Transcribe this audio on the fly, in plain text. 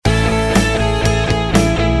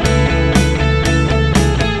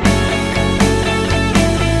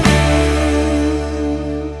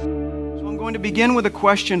begin with a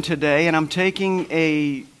question today, and I'm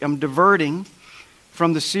diverting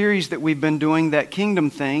from the series that we've been doing, that kingdom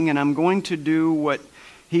thing, and I'm going to do what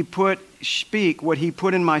he put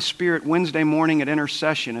in my spirit Wednesday morning at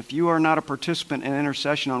intercession. If you are not a participant in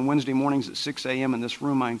intercession on Wednesday mornings at 6 a.m. in this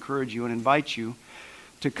room, I encourage you and invite you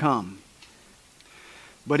to come.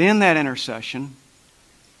 But in that intercession,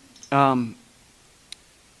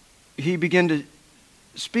 he began to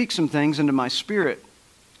speak some things into my spirit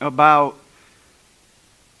about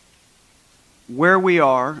where we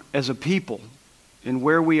are as a people and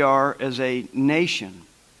where we are as a nation.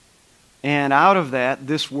 And out of that,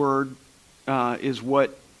 this word is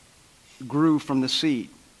what grew from the seed.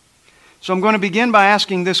 So I'm going to begin by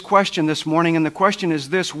asking this question this morning, and the question is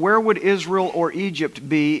this: where would Israel or Egypt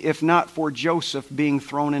be if not for Joseph being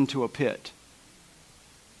thrown into a pit?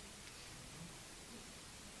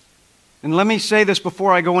 And let me say this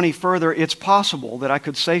before I go any further. It's possible that I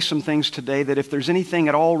could say some things today that if there's anything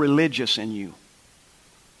at all religious in you,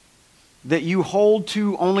 that you hold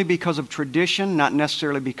to only because of tradition, not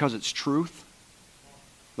necessarily because it's truth.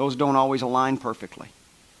 Those don't always align perfectly.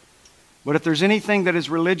 But if there's anything that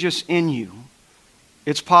is religious in you,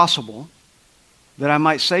 it's possible that I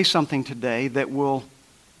might say something today that will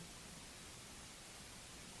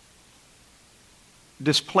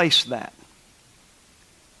displace that.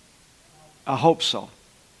 I hope so.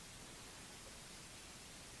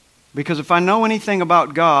 Because if I know anything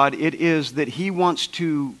about God, it is that He wants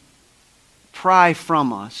to pry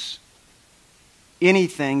from us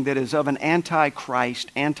anything that is of an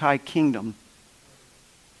anti-Christ, anti-kingdom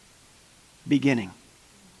beginning.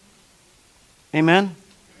 Amen?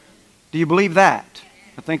 Do you believe that?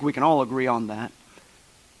 I think we can all agree on that.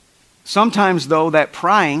 Sometimes, though, that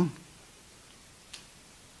prying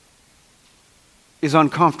is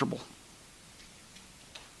uncomfortable.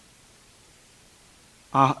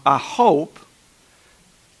 I hope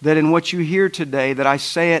that in what you hear today, that I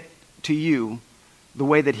say it to you the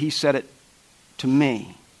way that He said it to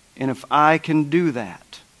me. And if I can do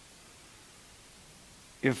that,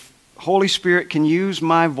 if Holy Spirit can use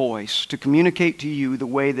my voice to communicate to you the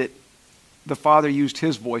way that the Father used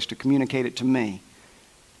His voice to communicate it to me,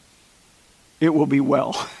 it will be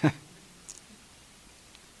well.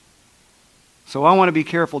 So I want to be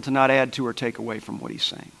careful to not add to or take away from what He's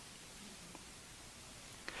saying.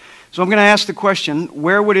 So I'm going to ask the question,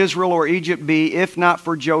 where would Israel or Egypt be if not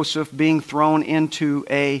for Joseph being thrown into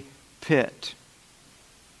a pit?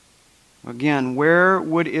 Again, where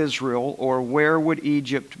would Israel or where would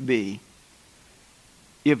Egypt be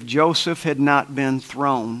if Joseph had not been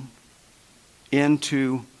thrown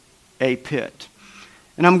into a pit?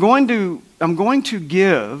 And I'm going to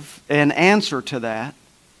give an answer to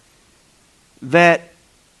that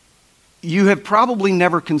you have probably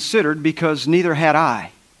never considered, because neither had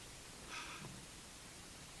I.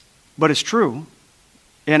 But it's true,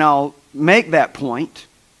 and I'll make that point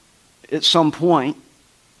at some point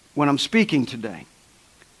when I'm speaking today.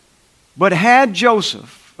 But had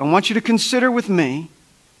Joseph, I want you to consider with me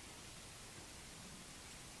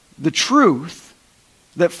the truth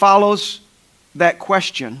that follows that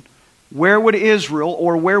question, where would Israel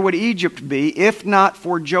or where would Egypt be if not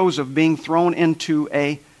for Joseph being thrown into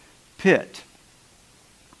a pit?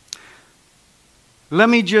 Let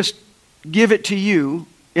me just give it to you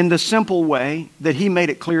in the simple way that he made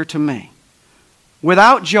it clear to me.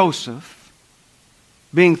 Without Joseph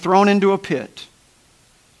being thrown into a pit,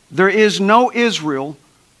 there is no Israel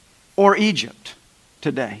or Egypt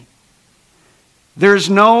today. Would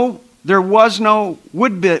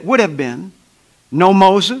have been no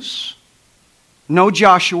Moses, no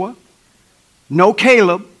Joshua, no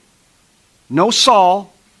Caleb, no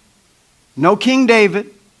Saul, no King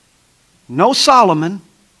David, no Solomon.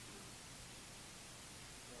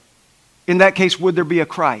 In that case, would there be a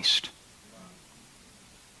Christ?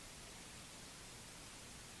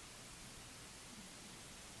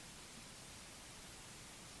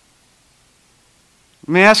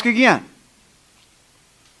 Let me ask again.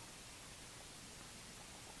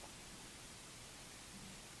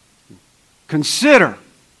 Consider,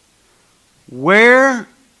 where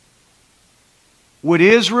would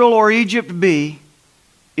Israel or Egypt be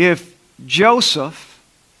if Joseph,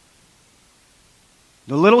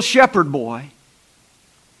 the little shepherd boy,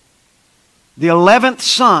 the 11th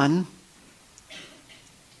son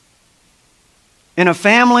in a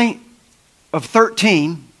family of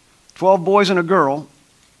 13, 12 boys and a girl,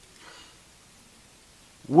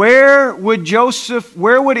 where would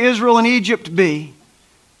Israel and Egypt be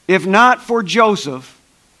if not for Joseph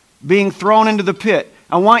being thrown into the pit?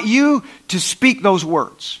 I want you to speak those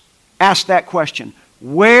words. Ask that question.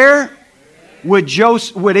 Where would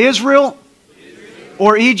Israel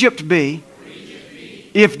or Egypt be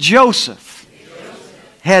if Joseph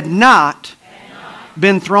had not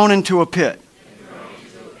been thrown into a pit?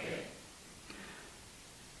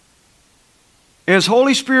 As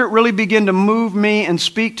Holy Spirit really began to move me and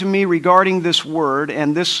speak to me regarding this word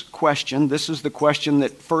and this question, this is the question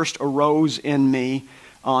that first arose in me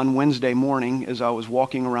on Wednesday morning as I was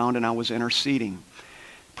walking around and I was interceding,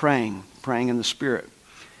 praying in the Spirit.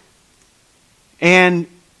 And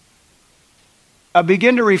I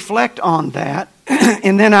began to reflect on that,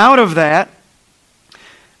 and then out of that,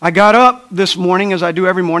 I got up this morning, as I do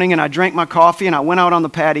every morning, and I drank my coffee, and I went out on the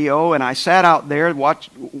patio, and I sat out there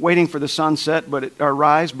waiting for the sunset, or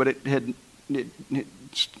rise, but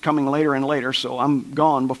it's coming later and later, so I'm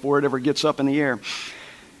gone before it ever gets up in the air.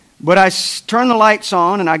 But I turn the lights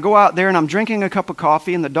on, and I go out there, and I'm drinking a cup of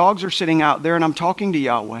coffee, and the dogs are sitting out there, and I'm talking to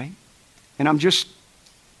Yahweh, and I'm just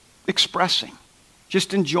expressing,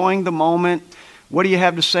 just enjoying the moment. What do you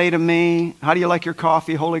have to say to me? How do you like your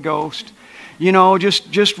coffee, Holy Ghost? You know,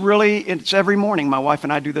 just really, it's every morning. My wife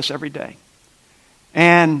and I do this every day.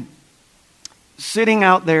 And sitting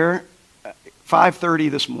out there,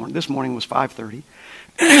 5:30 this morning. This morning was 5:30.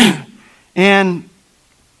 And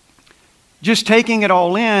just taking it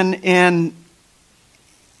all in, and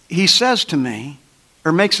he says to me,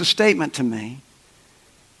 or makes a statement to me,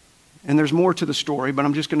 and there's more to the story, but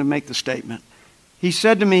I'm just going to make the statement. He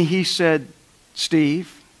said to me, he said,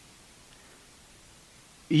 Steve,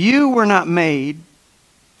 you were not made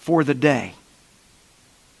for the day.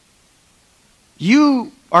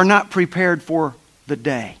 You are not prepared for the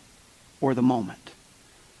day or the moment.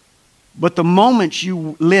 But the moments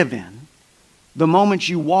you live in, the moments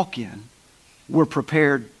you walk in, were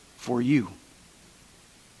prepared for you.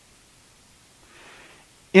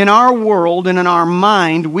 In our world and in our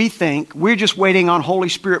mind, we think we're just waiting on Holy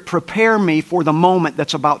Spirit, prepare me for the moment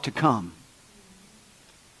that's about to come.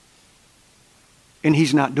 And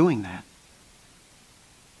He's not doing that.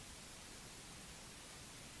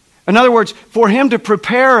 In other words, for Him to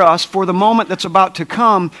prepare us for the moment that's about to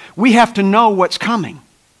come, we have to know what's coming.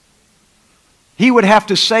 He would have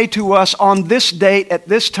to say to us, on this date, at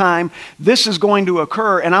this time, this is going to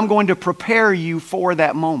occur, and I'm going to prepare you for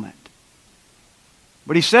that moment.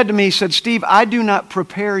 But He said to me, He said, Steve, I do not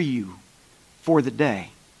prepare you for the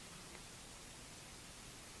day.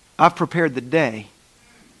 I've prepared the day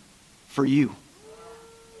for you.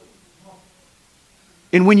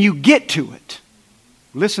 And when you get to it,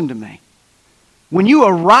 listen to me. When you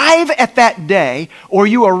arrive at that day, or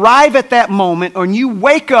you arrive at that moment, or you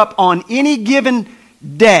wake up on any given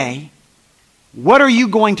day, what are you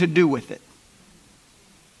going to do with it?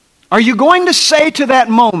 Are you going to say to that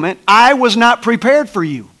moment, I was not prepared for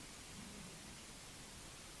you?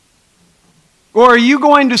 Or are you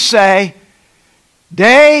going to say,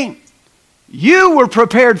 day, you were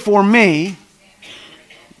prepared for me.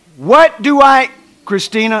 What do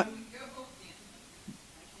Christina,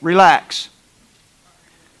 relax.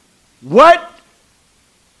 What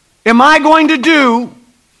am I going to do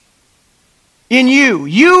in you?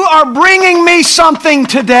 You are bringing me something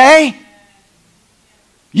today.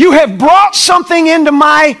 You have brought something into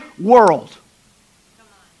my world.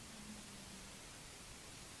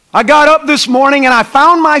 I got up this morning and I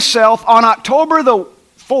found myself on October the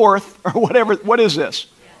 4th, or whatever, what is this?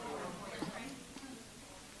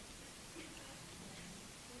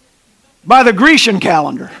 By the Grecian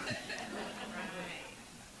calendar.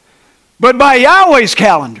 But by Yahweh's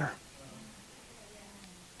calendar.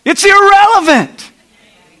 It's irrelevant.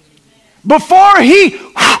 Before He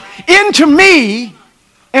into me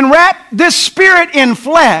and wrapped this spirit in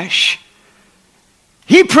flesh,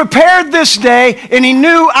 He prepared this day, and He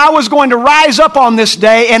knew I was going to rise up on this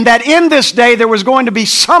day, and that in this day there was going to be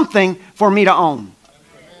something for me to own.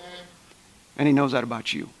 And He knows that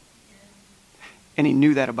about you. And He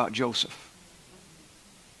knew that about Joseph.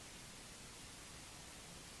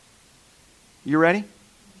 You ready?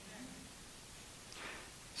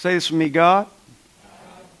 Say this with me, God.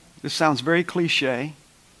 This sounds very cliche.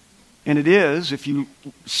 And it is if you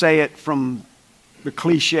say it from the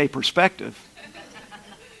cliche perspective.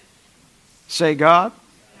 Say, God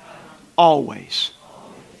always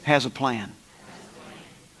has a plan.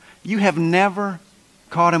 You have never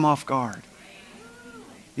caught Him off guard.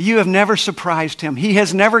 You have never surprised Him. He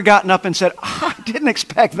has never gotten up and said, I didn't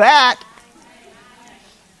expect that.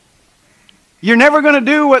 You're never going to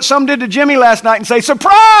do what some did to Jimmy last night and say,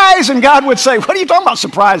 surprise! And God would say, what are you talking about,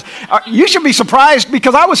 surprise? You should be surprised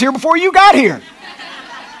because I was here before you got here.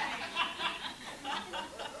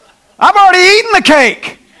 I've already eaten the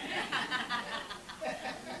cake.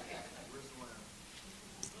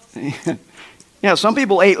 Yeah, some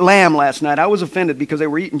people ate lamb last night. I was offended because they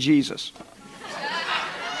were eating Jesus.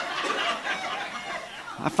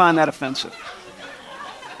 I find that offensive.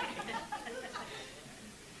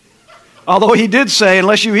 Although he did say,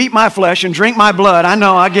 unless you eat my flesh and drink my blood. I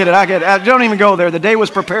know, I get it. Don't even go there. The day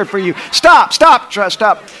was prepared for you. Stop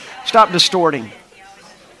distorting.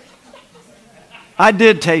 I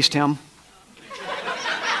did taste him.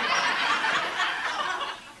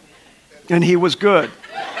 And he was good.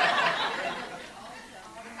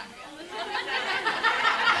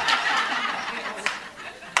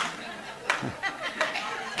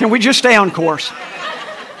 Can we just stay on course?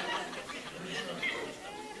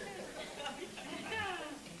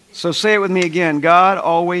 So say it with me again. God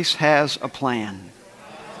always has a plan.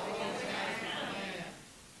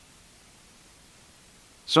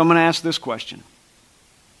 So I'm going to ask this question.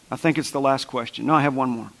 I think it's the last question. No, I have one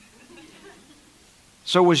more.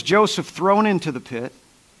 So was Joseph thrown into the pit?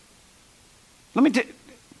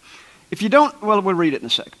 If you don't, well, we'll read it in a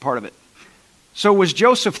sec, part of it. So was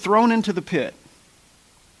Joseph thrown into the pit?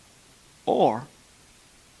 Or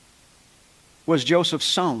was Joseph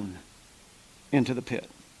sown into the pit?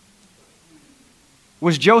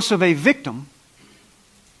 Was Joseph a victim,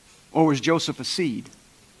 or was Joseph a seed?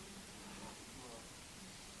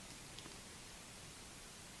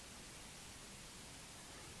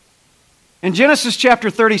 In Genesis chapter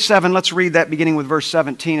 37, let's read that beginning with verse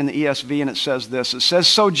 17 in the ESV, and it says this. It says,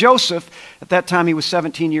 so Joseph, at that time he was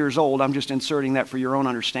 17 years old. I'm just inserting that for your own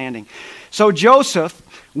understanding. So Joseph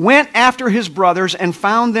went after his brothers and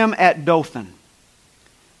found them at Dothan.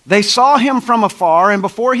 They saw him from afar, and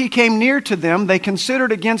before he came near to them, they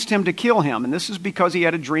considered against him to kill him. And this is because he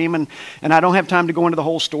had a dream, and I don't have time to go into the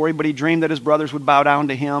whole story, but he dreamed that his brothers would bow down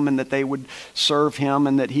to him and that they would serve him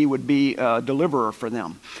and that he would be a deliverer for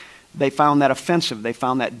them. They found that offensive. They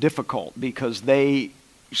found that difficult because they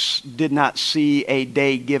did not see a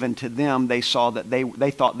day given to them. They saw that they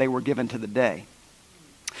thought they were given to the day.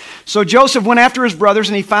 So Joseph went after his brothers,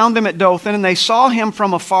 and he found them at Dothan, and they saw him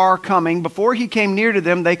from afar coming. Before he came near to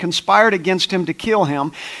them, they conspired against him to kill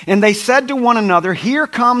him. And they said to one another, here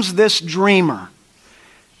comes this dreamer.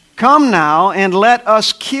 Come now, and let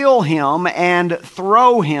us kill him and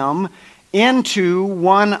throw him into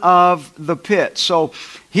one of the pits. So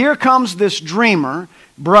here comes this dreamer.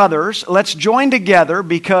 Brothers, let's join together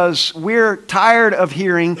because we're tired of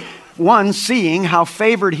hearing, one, seeing how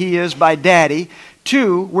favored he is by daddy.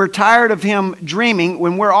 Two, we're tired of him dreaming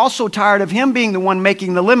when we're also tired of him being the one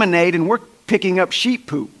making the lemonade and we're picking up sheep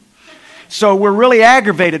poop. So we're really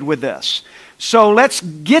aggravated with this. So let's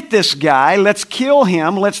get this guy, let's kill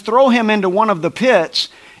him, let's throw him into one of the pits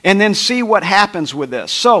and then see what happens with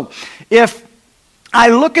this. So if I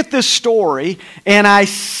look at this story and I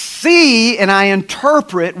see and I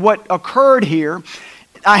interpret what occurred here,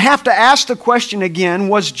 I have to ask the question again,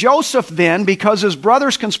 was Joseph then, because his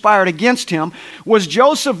brothers conspired against him, was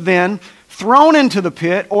Joseph then thrown into the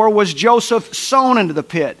pit, or was Joseph sown into the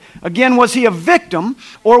pit? Again, was he a victim,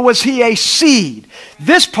 or was he a seed?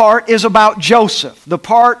 This part is about Joseph. The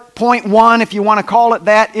part, point one, if you want to call it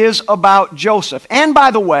that, is about Joseph. And by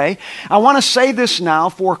the way, I want to say this now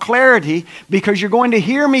for clarity, because you're going to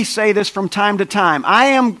hear me say this from time to time. I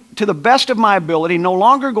am, to the best of my ability, no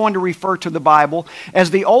longer going to refer to the Bible as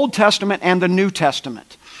the Old Testament and the New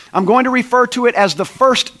Testament. I'm going to refer to it as the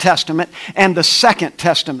First Testament and the Second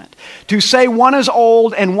Testament. To say one is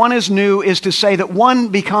old and one is new is to say that one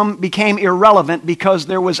became irrelevant because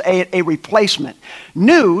there was a replacement.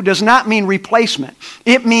 New does not mean replacement.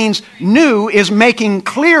 It means new is making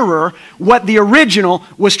clearer what the original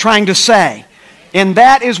was trying to say. And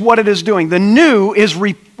that is what it is doing. The new is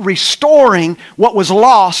restoring what was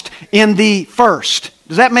lost in the first.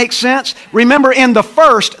 Does that make sense? Remember, in the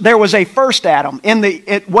first, there was a first Adam. In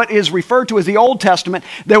what is referred to as the Old Testament,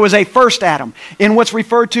 there was a first Adam. In what's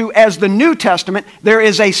referred to as the New Testament, there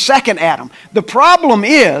is a second Adam. The problem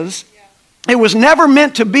is, it was never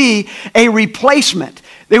meant to be a replacement.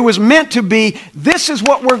 It was meant to be, this is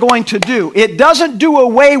what we're going to do. It doesn't do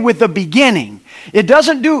away with the beginning. It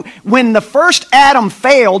doesn't do, when the first Adam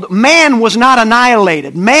failed, man was not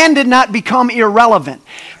annihilated. Man did not become irrelevant.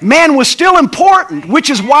 Man was still important, which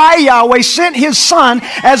is why Yahweh sent his son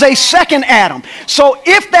as a second Adam. So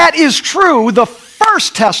if that is true, the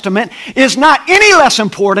First Testament is not any less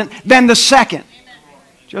important than the second.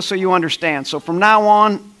 Just so you understand. So from now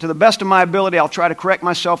on, to the best of my ability, I'll try to correct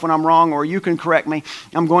myself when I'm wrong, or you can correct me.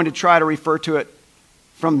 I'm going to try to refer to it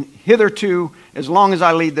from hitherto, as long as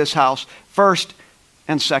I lead this house, First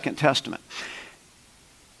and Second Testament.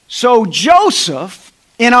 So Joseph,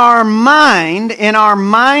 in our mind, in our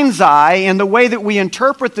mind's eye, in the way that we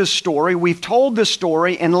interpret this story, we've told this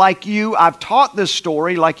story, and like you, I've taught this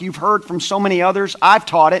story, like you've heard from so many others, I've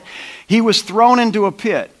taught it. He was thrown into a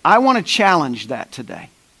pit. I want to challenge that today.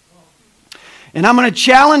 And I'm going to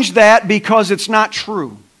challenge that because it's not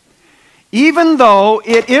true. Even though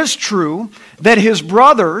it is true that his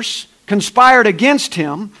brothers conspired against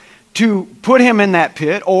him to put him in that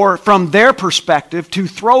pit, or from their perspective, to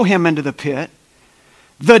throw him into the pit,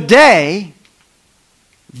 the day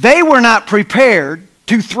they were not prepared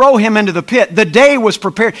to throw him into the pit. The day was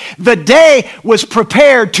prepared. The day was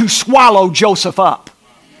prepared to swallow Joseph up.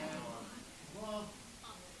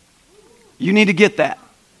 You need to get that.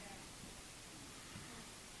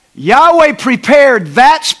 Yahweh prepared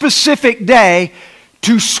that specific day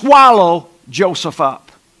to swallow Joseph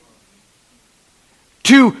up,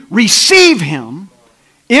 to receive him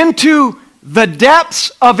into the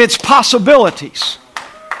depths of its possibilities,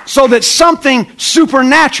 so that something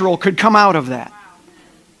supernatural could come out of that.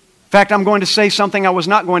 In fact, I'm going to say something I was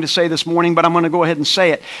not going to say this morning, but I'm going to go ahead and say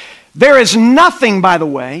it. There is nothing, by the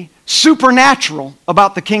way, supernatural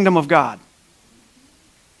about the kingdom of God.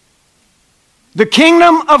 The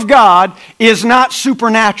kingdom of God is not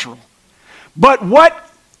supernatural. But what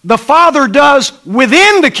the Father does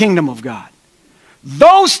within the kingdom of God,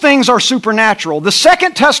 those things are supernatural. The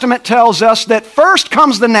Second Testament tells us that first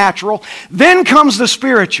comes the natural, then comes the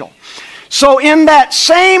spiritual. So in that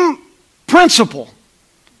same principle,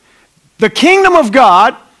 the kingdom of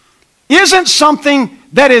God isn't something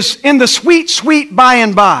that is in the sweet, sweet by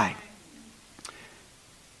and by.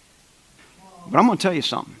 But I'm going to tell you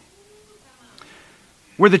something.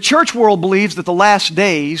 Where the church world believes that the last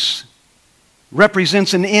days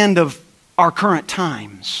represents an end of our current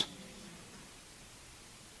times,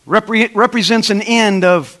 represents an end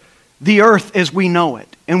of the earth as we know it,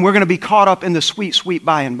 and we're going to be caught up in the sweet, sweet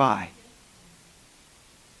by and by.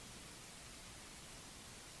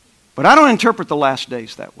 But I don't interpret the last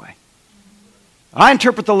days that way. I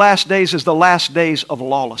interpret the last days as the last days of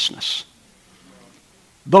lawlessness.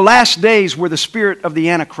 The last days where the spirit of the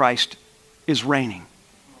Antichrist is reigning.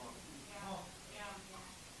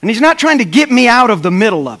 And he's not trying to get me out of the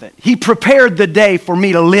middle of it. He prepared the day for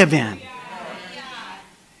me to live in.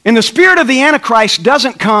 And the spirit of the Antichrist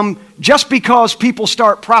doesn't come just because people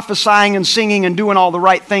start prophesying and singing and doing all the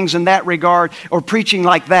right things in that regard or preaching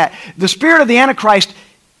like that. The spirit of the Antichrist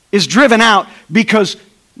is driven out because,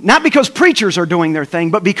 not because preachers are doing their thing,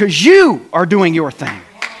 but because you are doing your thing.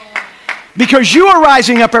 Because you are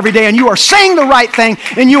rising up every day and you are saying the right thing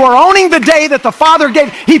and you are owning the day that the Father gave.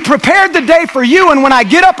 He prepared the day for you, and when I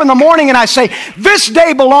get up in the morning and I say, this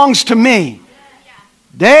day belongs to me.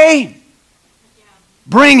 Day,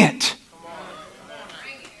 bring it.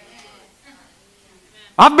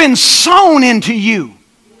 I've been sown into you.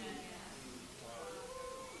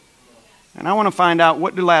 And I want to find out,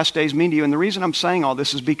 what do last days mean to you? And the reason I'm saying all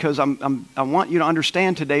this is because I want you to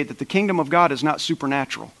understand today that the kingdom of God is not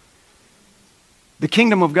supernatural. The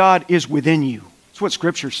kingdom of God is within you. That's what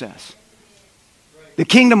Scripture says. The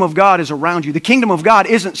kingdom of God is around you. The kingdom of God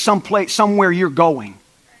isn't someplace, somewhere you're going.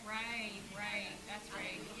 Right. That's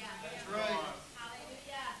right.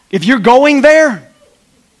 If you're going there,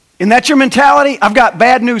 and that's your mentality, I've got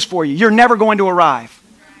bad news for you. You're never going to arrive.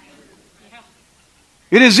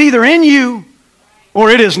 It is either in you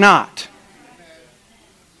or it is not.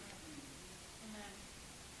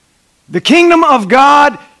 The kingdom of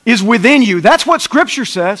God is within you. That's what Scripture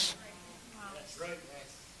says.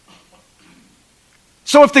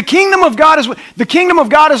 So if the kingdom of God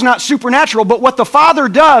is not supernatural, but what the Father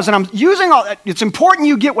does, and I'm using all that, it's important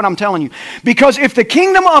you get what I'm telling you. Because if the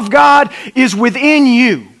kingdom of God is within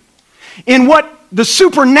you, in what the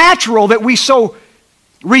supernatural that we so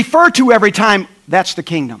refer to every time, that's the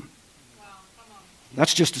kingdom.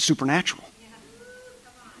 That's just the supernatural.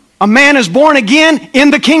 A man is born again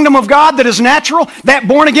in the kingdom of God that is natural. That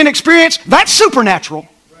born again experience, that's supernatural.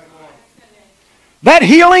 That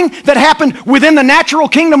healing that happened within the natural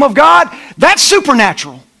kingdom of God, that's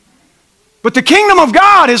supernatural. But the kingdom of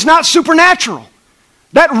God is not supernatural.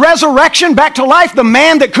 That resurrection back to life, the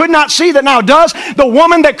man that could not see that now does, the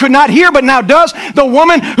woman that could not hear but now does, the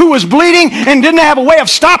woman who was bleeding and didn't have a way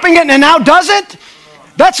of stopping it and now does it,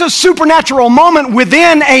 that's a supernatural moment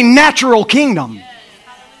within a natural kingdom.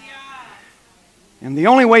 And the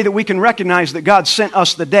only way that we can recognize that God sent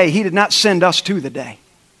us the day, He did not send us to the day.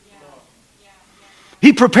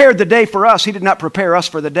 He prepared the day for us. He did not prepare us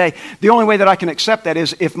for the day. The only way that I can accept that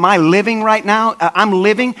is if my living right now, I'm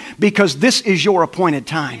living because this is your appointed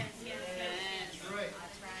time.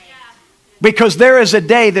 Because there is a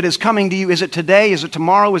day that is coming to you. Is it today? Is it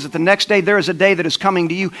tomorrow? Is it the next day? There is a day that is coming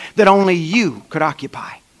to you that only you could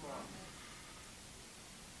occupy.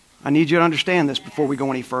 I need you to understand this before we go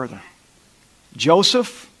any further.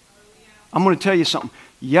 Joseph, I'm going to tell you something.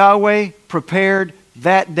 Yahweh prepared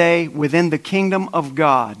that day within the kingdom of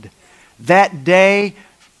God. That day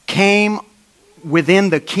came within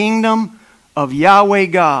the kingdom of Yahweh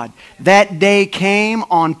God. That day came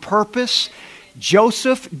on purpose.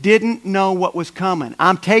 Joseph didn't know what was coming.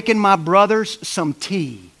 I'm taking my brothers some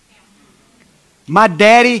tea. My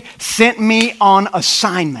daddy sent me on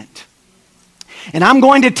assignment. And I'm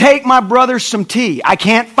going to take my brothers some tea. I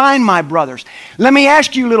can't find my brothers. Let me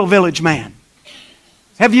ask you, little village man.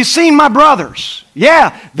 Have you seen my brothers?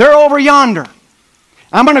 Yeah, they're over yonder.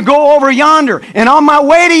 I'm going to go over yonder. And on my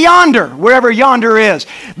way to yonder, wherever yonder is,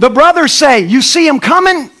 the brothers say, you see them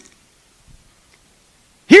coming?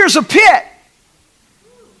 Here's a pit.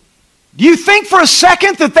 Do you think for a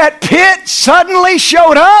second that that pit suddenly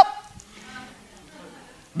showed up?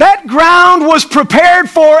 That ground was prepared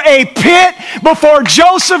for a pit before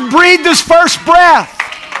Joseph breathed his first breath.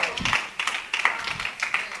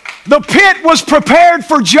 The pit was prepared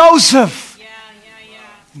for Joseph.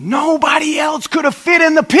 Nobody else could have fit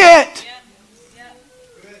in the pit.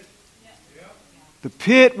 The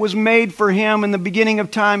pit was made for him. In the beginning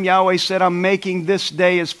of time, Yahweh said, I'm making this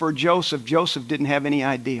day as for Joseph. Joseph didn't have any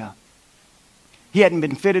idea. He hadn't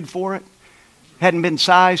been fitted for it, hadn't been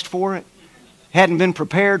sized for it, hadn't been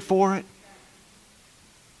prepared for it.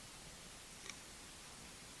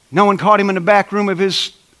 No one caught him in the back room of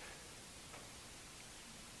his,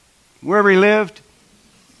 wherever he lived,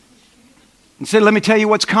 and said, let me tell you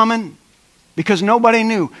what's coming. Because nobody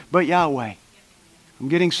knew but Yahweh. I'm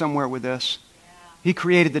getting somewhere with this. He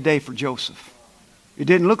created the day for Joseph. It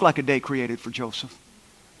didn't look like a day created for Joseph.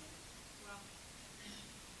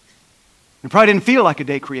 It probably didn't feel like a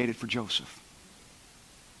day created for Joseph.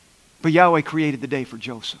 But Yahweh created the day for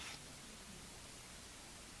Joseph.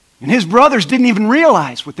 And his brothers didn't even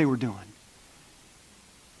realize what they were doing.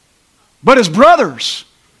 But his brothers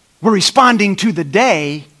were responding to the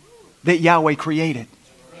day that Yahweh created.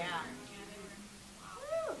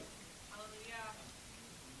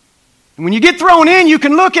 And when you get thrown in, you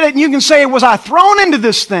can look at it and you can say, was I thrown into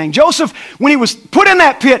this thing? Joseph, when he was put in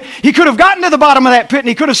that pit, he could have gotten to the bottom of that pit and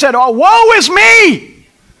he could have said, oh, woe is me!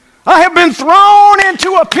 I have been thrown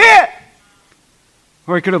into a pit.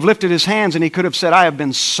 Or he could have lifted his hands and he could have said, I have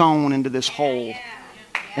been sown into this hole.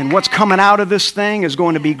 And what's coming out of this thing is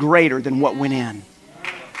going to be greater than what went in.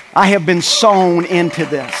 I have been sown into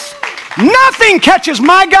this. Nothing catches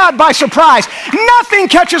my God by surprise. Nothing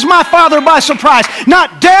catches my Father by surprise.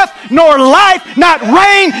 Not death, nor life, not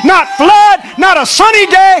rain, not flood, not a sunny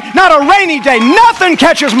day, not a rainy day. Nothing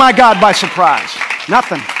catches my God by surprise.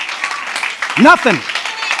 Nothing. Nothing.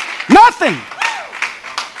 Nothing.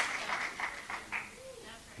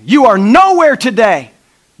 You are nowhere today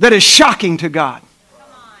that is shocking to God.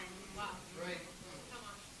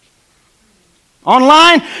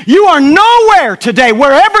 Online, you are nowhere today,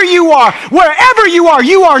 wherever you are,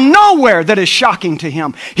 you are nowhere that is shocking to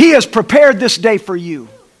Him. He has prepared this day for you.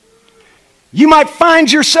 You might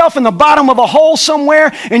find yourself in the bottom of a hole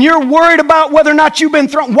somewhere and you're worried about whether or not you've been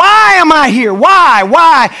thrown. Why am I here? Why?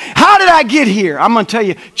 Why? How did I get here? I'm going to tell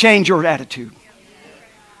you, change your attitude.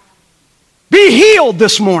 Be healed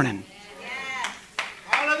this morning.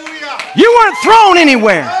 You weren't thrown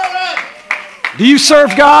anywhere. Do you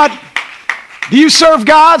serve God? Do you serve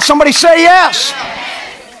God? Somebody say yes.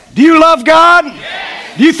 Do you love God?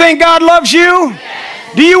 Do you think God loves you?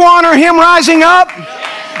 Do you honor Him rising up?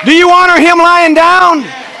 Do you honor Him lying down?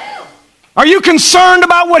 Are you concerned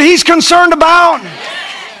about what He's concerned about?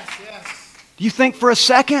 Do you think for a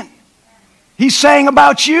second He's saying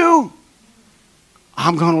about you,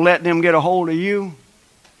 I'm going to let them get a hold of you.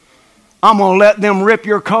 I'm going to let them rip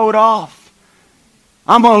your coat off.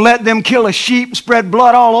 I'm going to let them kill a sheep, spread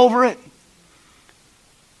blood all over it.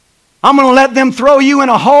 I'm going to let them throw you in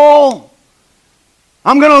a hole.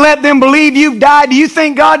 I'm going to let them believe you've died. Do you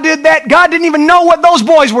think God did that? God didn't even know what those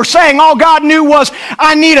boys were saying. All God knew was,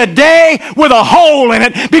 I need a day with a hole in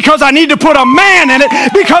it because I need to put a man in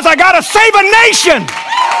it because I got to save a nation.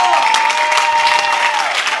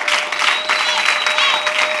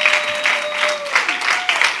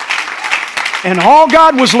 And all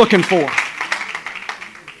God was looking for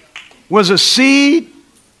was a seed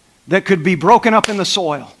that could be broken up in the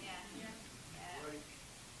soil.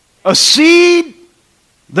 A seed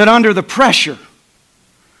that under the pressure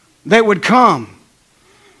that would come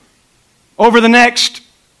over the next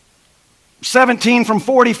 17 from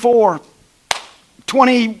 44,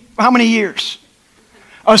 20, how many years?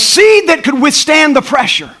 A seed that could withstand the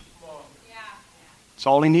pressure. That's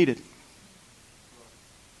all he needed. In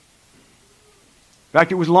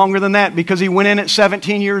fact, it was longer than that because he went in at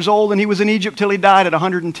 17 years old and he was in Egypt till he died at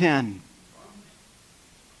 110.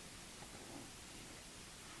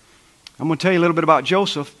 I'm going to tell you a little bit about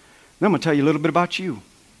Joseph. Then I'm going to tell you a little bit about you.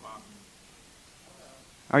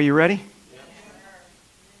 Are you ready?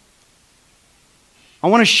 I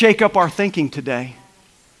want to shake up our thinking today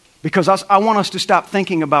because I want us to stop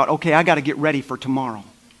thinking about, okay, I got to get ready for tomorrow.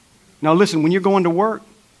 Now listen, when you're going to work,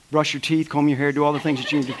 brush your teeth, comb your hair, do all the things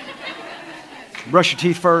that you need to do. Brush your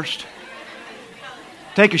teeth first.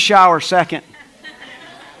 Take a shower second.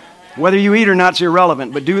 Whether you eat or not is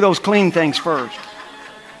irrelevant, but do those clean things first.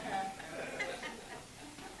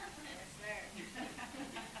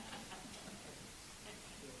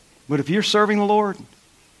 But if you're serving the Lord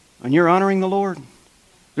and you're honoring the Lord,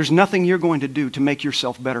 there's nothing you're going to do to make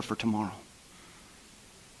yourself better for tomorrow.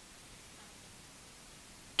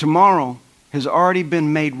 Tomorrow has already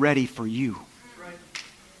been made ready for you.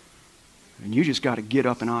 And you just got to get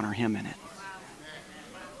up and honor Him in it.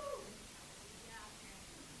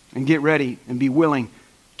 And get ready and be willing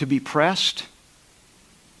to be pressed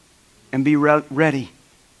and be ready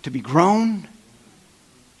to be grown.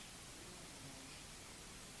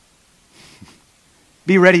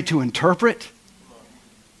 Be ready to interpret.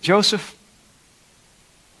 Joseph.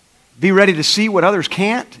 Be ready to see what others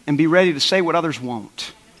can't and be ready to say what others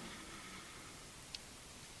won't.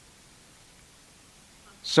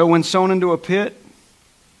 So when sown into a pit,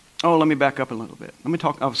 let me back up a little bit. I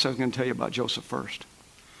was going to tell you about Joseph first.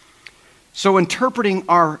 So interpreting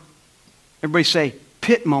our, everybody say,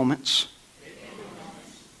 pit moments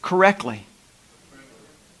correctly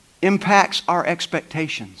impacts our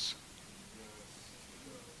expectations.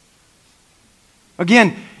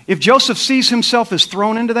 Again, if Joseph sees himself as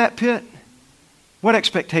thrown into that pit, what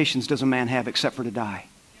expectations does a man have except for to die?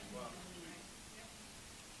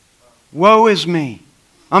 Woe is me.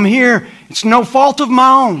 I'm here. It's no fault of my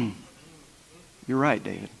own. You're right,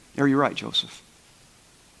 David. Or you're right, Joseph.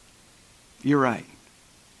 You're right.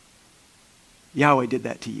 Yahweh did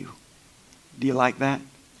that to you. Do you like that?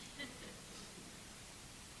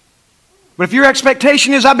 But if your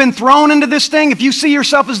expectation is, I've been thrown into this thing, if you see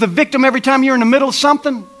yourself as the victim every time you're in the middle of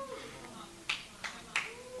something,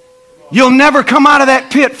 you'll never come out of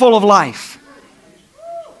that pit full of life.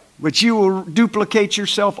 But you will duplicate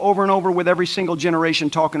yourself over and over with every single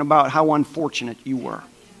generation talking about how unfortunate you were.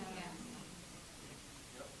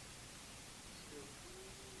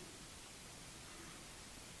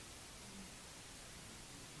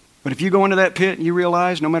 But if you go into that pit and you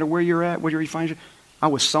realize no matter where you're at, where you find yourself, I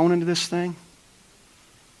was sown into this thing.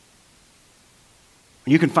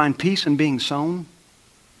 You can find peace in being sown.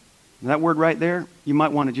 That word right there, you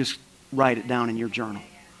might want to just write it down in your journal.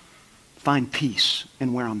 Find peace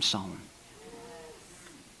in where I'm sown.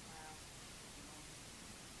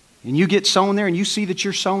 And you get sown there and you see that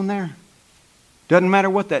you're sown there. Doesn't matter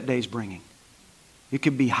what that day's bringing. It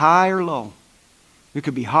could be high or low. It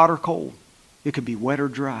could be hot or cold. It could be wet or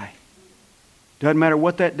dry. Doesn't matter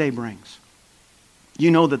what that day brings.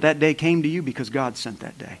 You know that that day came to you because God sent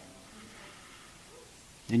that day.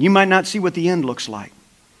 And you might not see what the end looks like.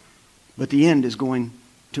 But the end is going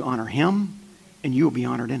to honor Him and you will be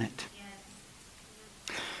honored in it.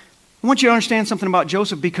 I want you to understand something about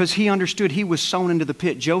Joseph because he understood he was sown into the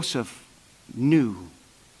pit. Joseph knew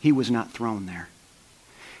he was not thrown there.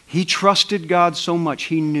 He trusted God so much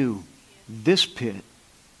he knew this pit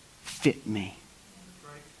fit me.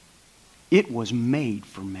 It was made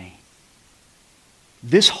for me.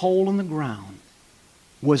 This hole in the ground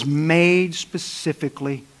was made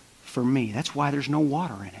specifically for me. That's why there's no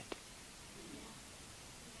water in it.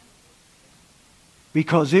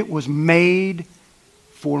 Because it was made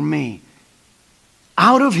for me.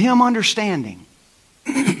 Out of him understanding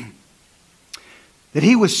that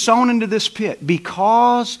he was sown into this pit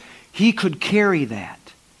because he could carry that.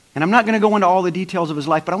 And I'm not going to go into all the details of his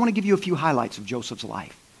life, but I want to give you a few highlights of Joseph's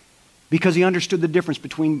life. Because he understood the difference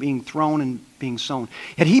between being thrown and being sown.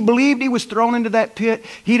 Had he believed he was thrown into that pit,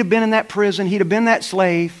 he'd have been in that prison, he'd have been that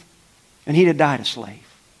slave, and he'd have died a slave.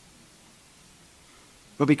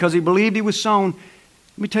 But because he believed he was sown,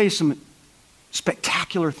 let me tell you some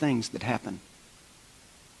spectacular things that happened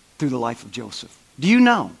through the life of Joseph. Do you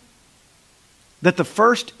know that the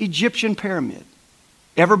first Egyptian pyramid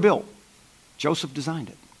ever built, Joseph designed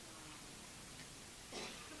it?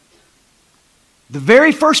 The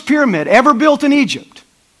very first pyramid ever built in Egypt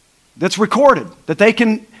that's recorded, that they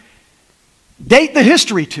can date the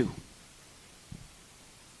history to.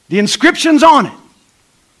 The inscriptions on it.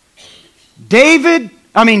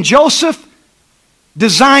 Joseph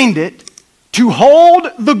designed it to hold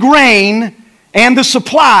the grain and the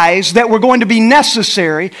supplies that were going to be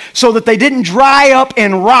necessary so that they didn't dry up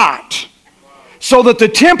and rot, so that the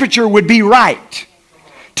temperature would be right,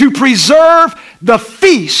 to preserve the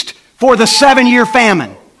feast for the 7-year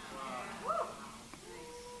famine.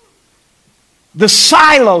 The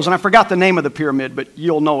silos, and I forgot the name of the pyramid, but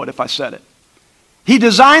you'll know it if I said it. He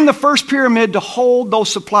designed the first pyramid to hold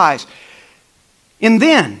those supplies. And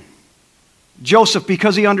then, Joseph,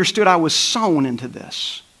 because he understood I was sown into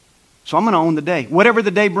this, so I'm going to own the day. Whatever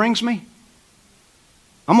the day brings me,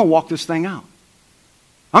 I'm going to walk this thing out.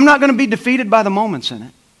 I'm not going to be defeated by the moments in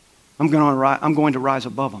it. I'm going to rise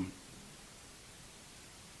above them.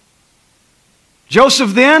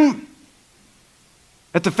 Joseph then,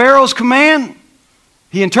 at the Pharaoh's command,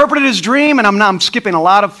 he interpreted his dream, and I'm skipping a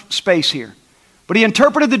lot of space here. But he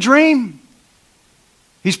interpreted the dream.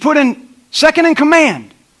 He's put in second in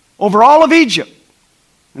command over all of Egypt.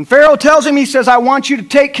 And Pharaoh tells him, he says, I want you to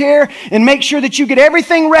take care and make sure that you get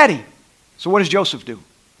everything ready. So what does Joseph do?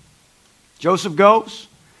 Joseph goes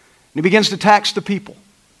and he begins to tax the people.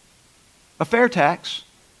 A fair tax.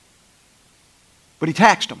 But he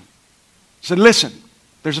taxed them. He said, listen,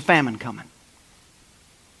 there's a famine coming.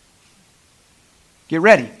 Get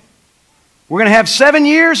ready. We're going to have 7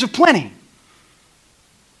 years of plenty.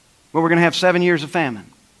 But we're going to have 7 years of famine.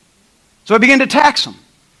 So he began to tax them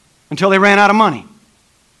until they ran out of money.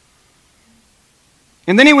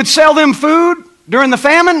 And then he would sell them food during the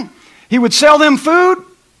famine. He would sell them food.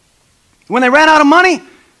 When they ran out of money,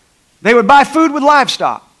 they would buy food with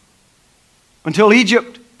livestock. Until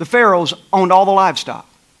Egypt, the pharaohs owned all the livestock.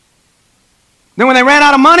 Then when they ran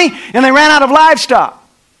out of money and they ran out of livestock,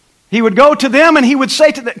 he would go to them and he would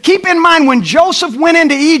say to them, keep in mind when Joseph went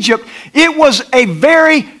into Egypt, it was a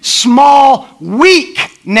very small, weak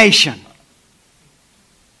nation.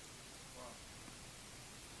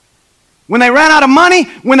 When they ran out of money,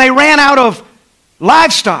 when they ran out of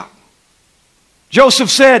livestock, Joseph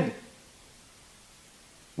said,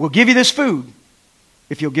 we'll give you this food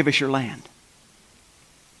if you'll give us your land.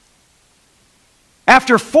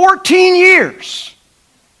 After 14 years,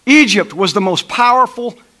 Egypt was the most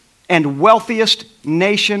powerful and wealthiest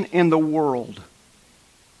nation in the world.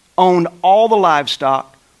 Owned all the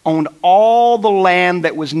livestock, owned all the land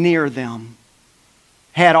that was near them,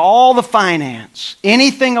 had all the finance,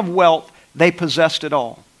 anything of wealth, they possessed it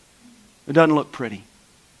all. It doesn't look pretty.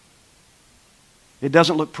 It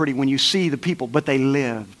doesn't look pretty when you see the people, but they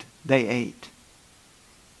lived, they ate.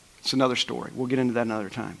 It's another story. We'll get into that another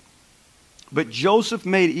time. But Joseph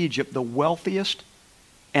made Egypt the wealthiest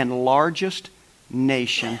and largest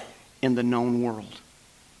nation in the known world.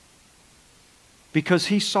 Because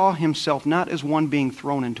he saw himself not as one being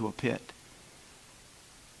thrown into a pit,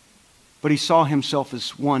 but he saw himself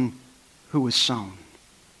as one who was sown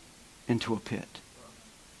into a pit.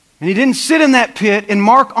 And he didn't sit in that pit and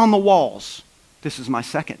mark on the walls, this is my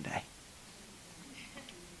second day.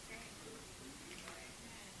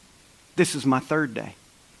 This is my third day.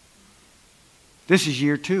 This is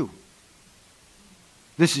year 2.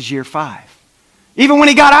 This is year 5. Even when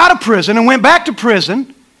he got out of prison and went back to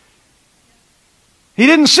prison, he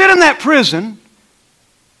didn't sit in that prison.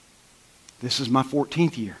 This is my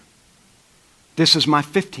 14th year. This is my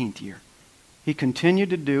 15th year. He continued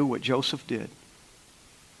to do what Joseph did.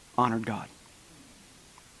 Honored God.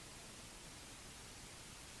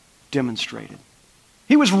 Demonstrated.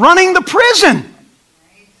 He was running the prison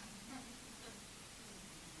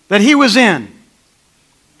that he was in.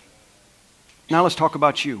 Now let's talk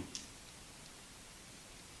about you.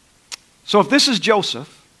 So if this is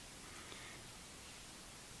Joseph,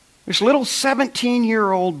 this little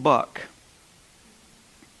 17-year-old buck,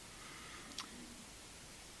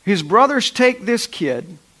 his brothers take this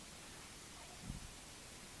kid,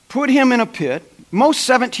 put him in a pit. Most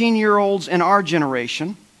 17-year-olds in our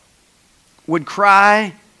generation would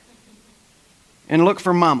cry and look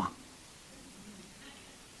for mama.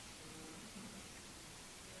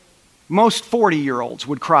 Most 40-year-olds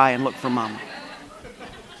would cry and look for mama.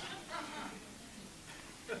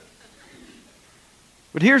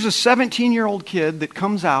 But here's a 17-year-old kid that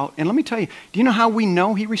comes out, and let me tell you, do you know how we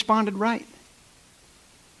know he responded right?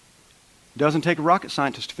 It doesn't take a rocket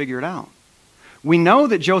scientist to figure it out. We know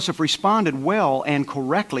that Joseph responded well and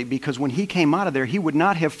correctly because when he came out of there, he would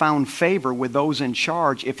not have found favor with those in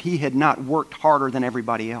charge if he had not worked harder than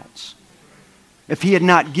everybody else. If he had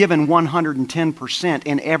not given 110%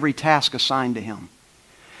 in every task assigned to him.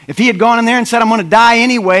 If he had gone in there and said, I'm going to die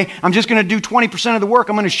anyway, I'm just going to do 20% of the work,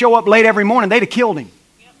 I'm going to show up late every morning, they'd have killed him.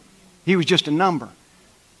 He was just a number.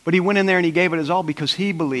 But he went in there and he gave it his all because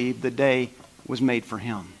he believed the day was made for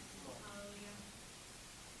him.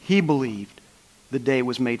 He believed the day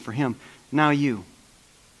was made for him. Now you,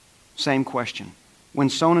 same question. When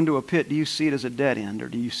sown into a pit, do you see it as a dead end or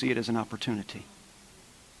do you see it as an opportunity?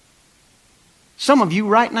 Some of you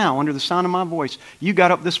right now, under the sound of my voice, you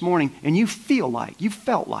got up this morning and you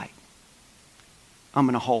felt like, I'm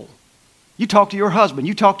in a hole. You talk to your husband,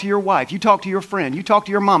 you talk to your wife, you talk to your friend, you talk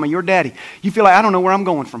to your mama, your daddy. You feel like, I don't know where I'm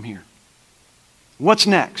going from here. What's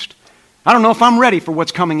next? I don't know if I'm ready for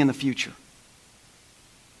what's coming in the future.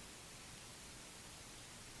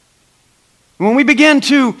 When we begin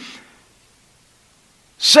to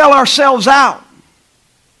sell ourselves out,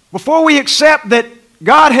 before we accept that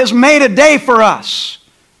God has made a day for us,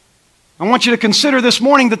 I want you to consider this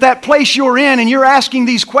morning that place you're in and you're asking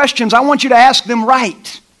these questions, I want you to ask them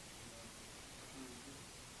right.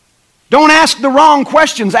 Don't ask the wrong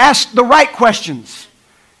questions, ask the right questions.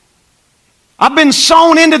 I've been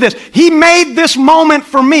sown into this. He made this moment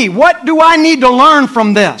for me. What do I need to learn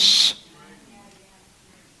from this?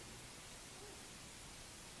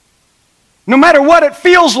 No matter what it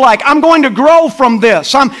feels like, I'm going to grow from this.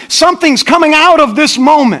 Something's coming out of this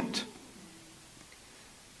moment.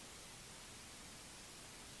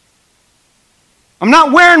 I'm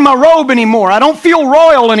not wearing my robe anymore. I don't feel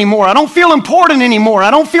royal anymore. I don't feel important anymore.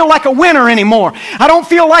 I don't feel like a winner anymore. I don't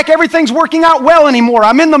feel like everything's working out well anymore.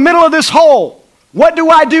 I'm in the middle of this hole. What do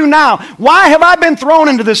I do now? Why have I been thrown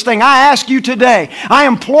into this thing? I ask you today. I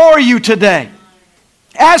implore you today.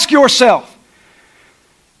 Ask yourself,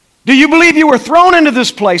 do you believe you were thrown into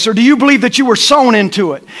this place or do you believe that you were sown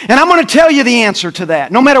into it? And I'm going to tell you the answer to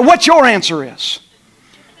that, no matter what your answer is.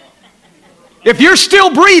 If you're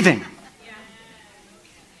still breathing,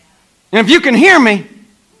 and if you can hear me,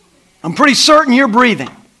 I'm pretty certain you're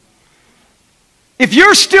breathing. If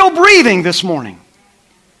you're still breathing this morning,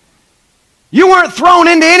 you weren't thrown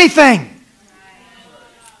into anything.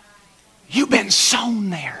 You've been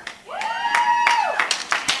sown there.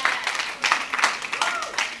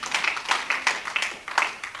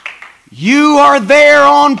 You are there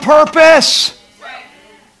on purpose.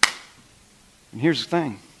 And here's the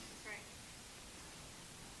thing.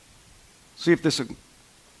 See if this will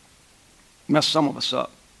mess some of us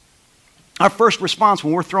up. Our first response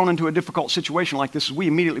when we're thrown into a difficult situation like this is we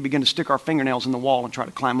immediately begin to stick our fingernails in the wall and try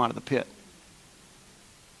to climb out of the pit.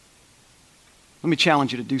 Let me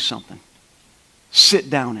challenge you to do something. Sit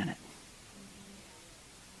down in it.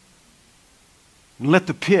 And let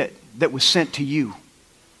the pit that was sent to you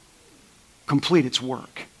complete its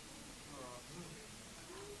work.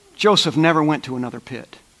 Joseph never went to another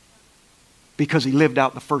pit because he lived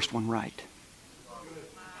out the first one right.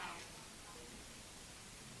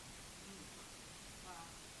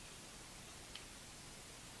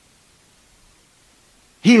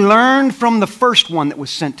 He learned from the first one that was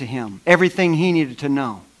sent to him everything he needed to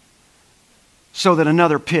know so that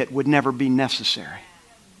another pit would never be necessary.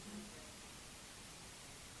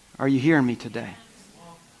 Are you hearing me today?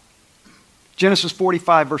 Genesis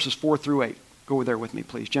 45 verses 4 through 8. Go there with me,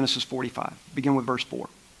 please. Genesis 45. Begin with verse 4.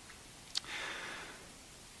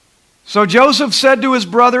 So Joseph said to his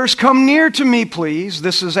brothers, "Come near to me, please."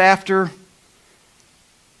 This is after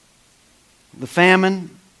the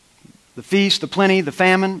famine. The feast, the plenty, the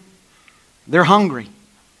famine, they're hungry.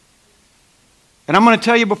 And I'm going to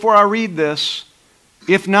tell you before I read this,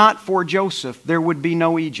 if not for Joseph, there would be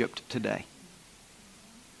no Egypt today.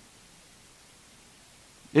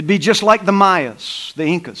 It'd be just like the Mayas, the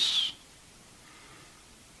Incas.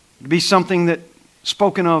 It'd be something that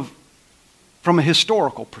spoken of from a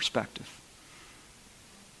historical perspective.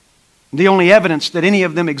 The only evidence that any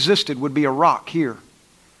of them existed would be a rock here,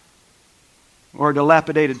 or a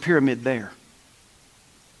dilapidated pyramid there.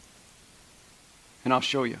 And I'll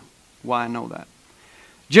show you why I know that.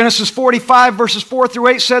 Genesis 45 verses 4 through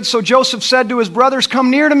 8 said, So Joseph said to his brothers, "Come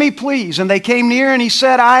near to me, please." And they came near, and he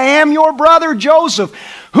said, "I am your brother Joseph,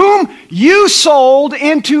 whom you sold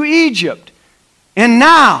into Egypt. And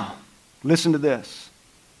now," listen to this,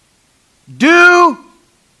 "do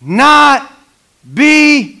not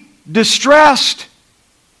be distressed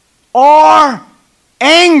or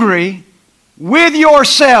angry with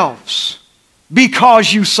yourselves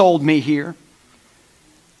because you sold me here.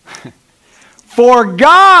 For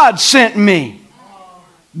God sent me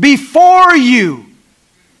before you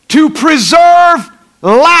to preserve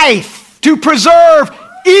life, to preserve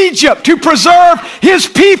Egypt, to preserve His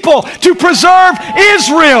people, to preserve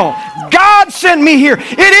Israel. God sent me here.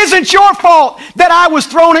 It isn't your fault that I was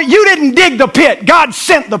thrown in. You didn't dig the pit. God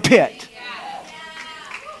sent the pit.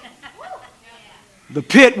 The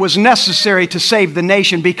pit was necessary to save the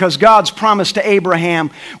nation because God's promise to Abraham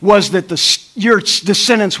was that your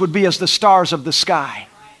descendants would be as the stars of the sky.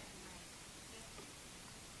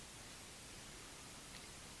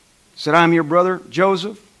 Said, I'm your brother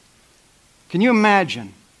Joseph. Can you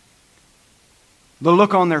imagine the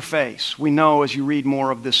look on their face? We know as you read more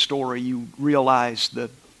of this story, you realize that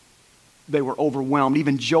they were overwhelmed.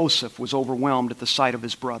 Even Joseph was overwhelmed at the sight of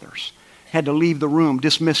his brothers. Had to leave the room,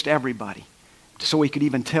 dismissed everybody, so he could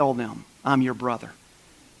even tell them, I'm your brother.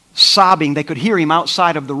 Sobbing, they could hear him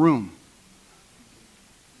outside of the room.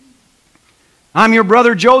 I'm your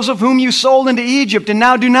brother Joseph, whom you sold into Egypt, and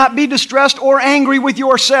now do not be distressed or angry with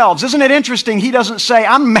yourselves. Isn't it interesting? He doesn't say,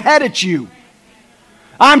 I'm mad at you.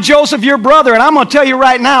 I'm Joseph, your brother, and I'm going to tell you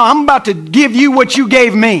right now, I'm about to give you what you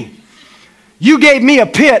gave me. You gave me a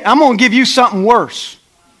pit. I'm going to give you something worse.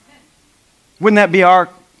 Wouldn't that be our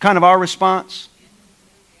response?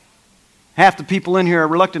 Half the people in here are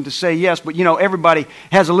reluctant to say yes, but everybody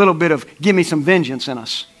has a little bit of give me some vengeance in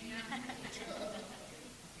us.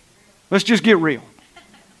 Let's just get real.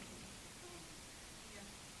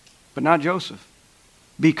 But not Joseph.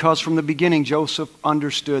 Because from the beginning, Joseph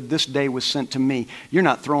understood this day was sent to me. You're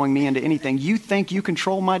not throwing me into anything. You think you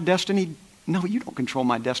control my destiny? No, you don't control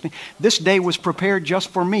my destiny. This day was prepared just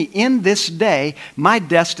for me. In this day, my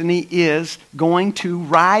destiny is going to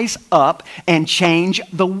rise up and change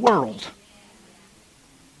the world.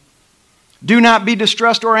 Do not be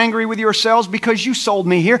distressed or angry with yourselves because you sold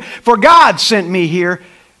me here. For God sent me here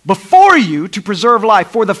before you to preserve life.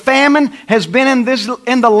 For the famine has been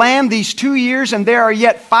in the land these 2 years, and there are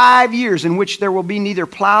yet 5 years in which there will be neither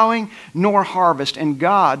plowing nor harvest. And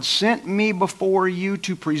God sent me before you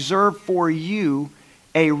to preserve for you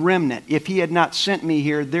a remnant. If He had not sent me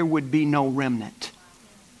here, there would be no remnant.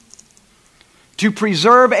 To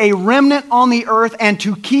preserve a remnant on the earth and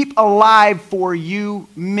to keep alive for you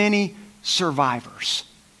many survivors.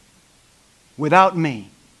 Without me,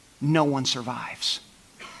 no one survives.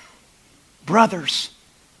 Brothers,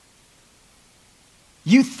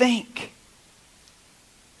 you think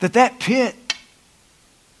that pit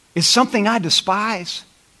is something I despise?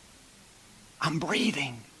 I'm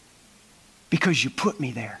breathing because you put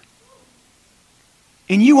me there.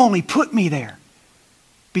 And you only put me there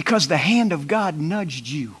because the hand of God nudged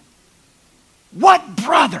you. What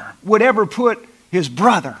brother would ever put his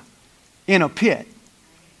brother in a pit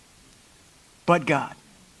but God?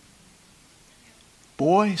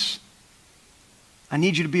 Boys, I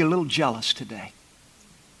need you to be a little jealous today.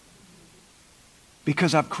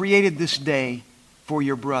 Because I've created this day for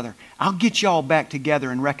your brother. I'll get y'all back together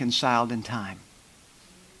and reconciled in time.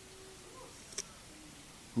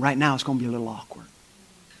 Right now it's going to be a little awkward.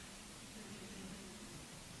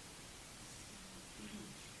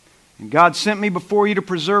 And God sent me before you to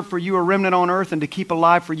preserve for you a remnant on earth and to keep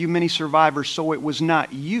alive for you many survivors. So it was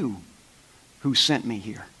not you who sent me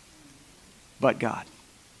here, but God.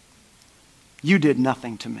 You did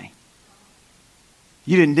nothing to me.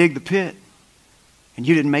 You didn't dig the pit, and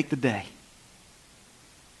you didn't make the day.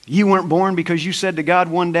 You weren't born because you said to God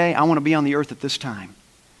one day, I want to be on the earth at this time.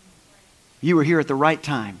 You were here at the right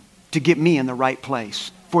time to get me in the right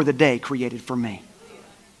place for the day created for me.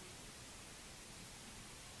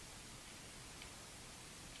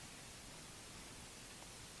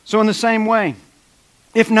 So in the same way,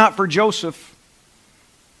 if not for Joseph,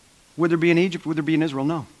 would there be in Egypt? Would there be in Israel?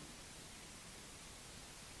 No.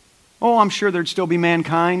 Oh, I'm sure there'd still be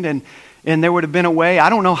mankind and there would have been a way. I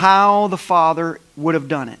don't know how the Father would have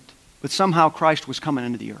done it, but somehow Christ was coming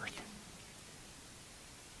into the earth.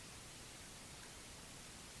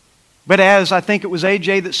 But as I think it was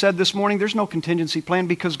AJ that said this morning, there's no contingency plan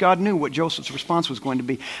because God knew what Joseph's response was going to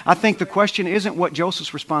be. I think the question isn't what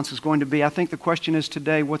Joseph's response is going to be. I think the question is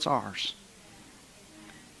today, what's ours?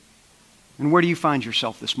 And where do you find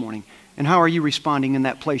yourself this morning? And how are you responding in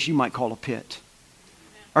that place you might call a pit?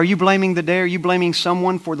 Are you blaming the day? Are you blaming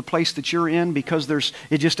someone for the place that you're in because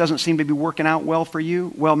it just doesn't seem to be working out well for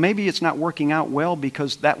you? Well, maybe it's not working out well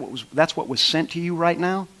because that's what was sent to you right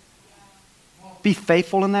now. Be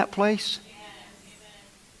faithful in that place.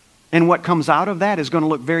 And what comes out of that is going to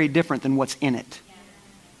look very different than what's in it.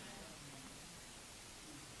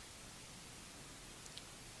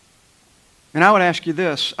 And I would ask you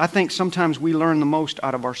this. I think sometimes we learn the most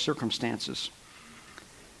out of our circumstances.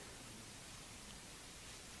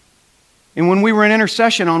 And when we were in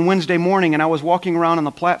intercession on Wednesday morning, and I was walking around on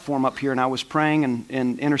the platform up here, and I was praying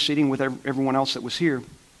and interceding with everyone else that was here,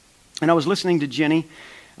 and I was listening to Jenny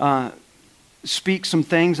speak some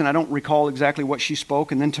things, and I don't recall exactly what she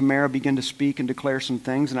spoke, and then Tamara began to speak and declare some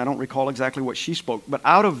things, and I don't recall exactly what she spoke. But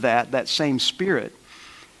out of that same spirit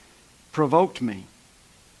provoked me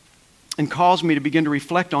and caused me to begin to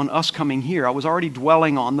reflect on us coming here. I was already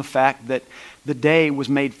dwelling on the fact that the day was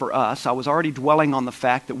made for us. I was already dwelling on the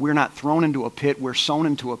fact that we're not thrown into a pit, we're sown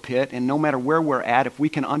into a pit, and no matter where we're at, if we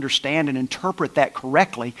can understand and interpret that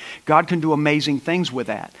correctly, God can do amazing things with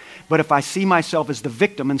that. But if I see myself as the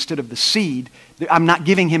victim instead of the seed, I'm not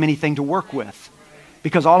giving Him anything to work with.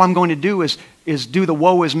 Because all I'm going to do is do the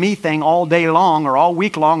woe is me thing all day long, or all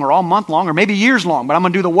week long, or all month long, or maybe years long. But I'm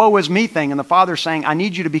going to do the woe is me thing. And the Father's saying, I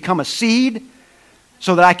need you to become a seed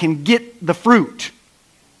so that I can get the fruit.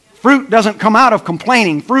 Fruit doesn't come out of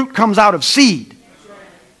complaining. Fruit comes out of seed.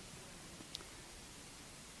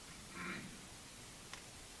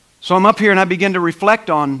 So I'm up here and I begin to reflect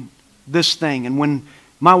on this thing. And when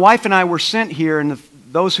my wife and I were sent here, and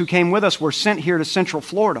those who came with us were sent here to Central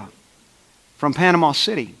Florida from Panama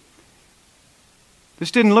City,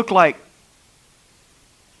 this didn't look like,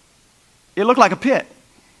 it looked like a pit.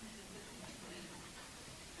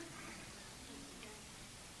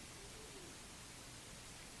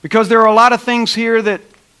 Because there are a lot of things here that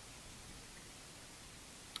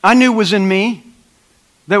I knew was in me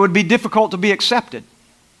that would be difficult to be accepted.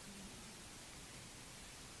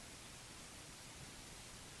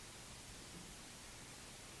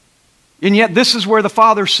 And yet this is where the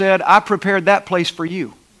Father said, I prepared that place for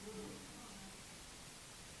you.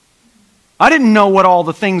 I didn't know what all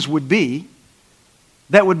the things would be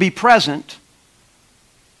that would be present,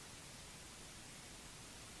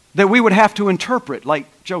 that we would have to interpret like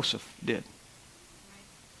Joseph did.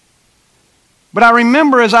 But I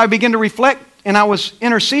remember as I began to reflect, and I was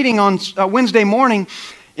interceding on Wednesday morning,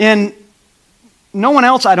 and no one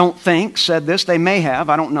else, I don't think, said this. They may have,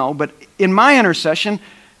 I don't know. But in my intercession,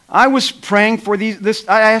 I was praying for this.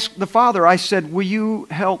 I asked the Father, I said, will you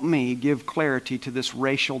help me give clarity to this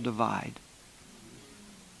racial divide?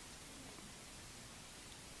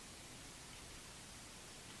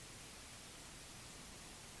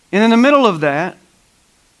 And in the middle of that,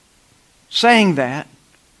 saying that,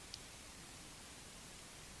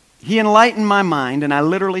 He enlightened my mind, and I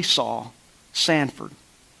literally saw Sanford,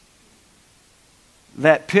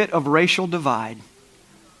 that pit of racial divide.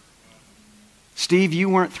 Steve, you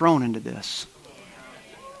weren't thrown into this.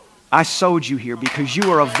 I sowed you here because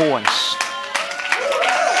you are a voice.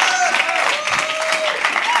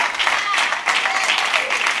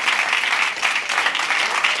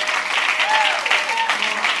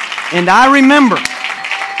 And I remember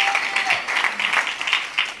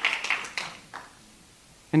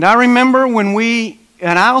when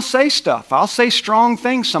and I'll say stuff, I'll say strong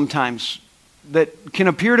things sometimes that can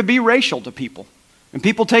appear to be racial to people. And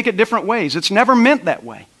people take it different ways. It's never meant that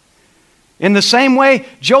way. In the same way,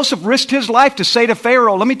 Joseph risked his life to say to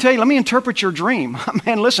Pharaoh, let me interpret your dream.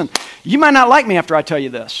 Man, listen, you might not like me after I tell you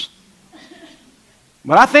this.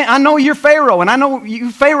 But I know you're Pharaoh, and I know you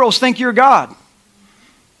Pharaohs think you're God.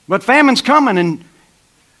 But famine's coming,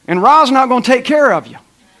 and Ra's not going to take care of you.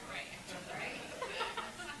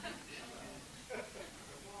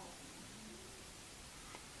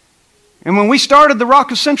 And when we started the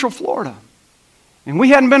Rock of Central Florida, and we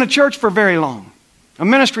hadn't been a church for very long, a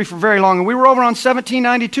ministry for very long, and we were over on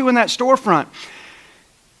 1792 in that storefront.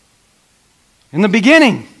 In the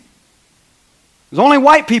beginning, there's only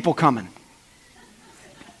white people coming.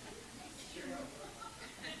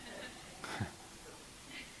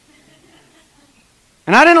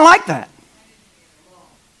 And I didn't like that.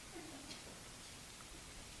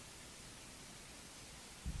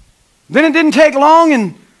 Then it didn't take long,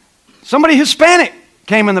 and somebody Hispanic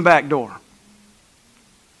came in the back door.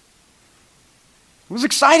 It was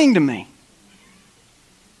exciting to me.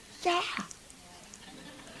 Yeah.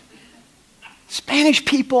 Spanish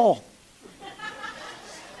people.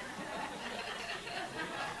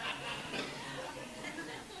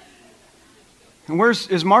 And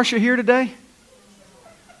is Marcia here today?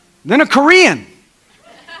 Then a Korean.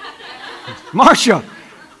 Marcia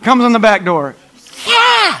comes in the back door.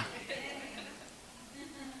 Yeah.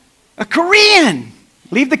 A Korean.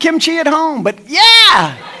 Leave the kimchi at home, but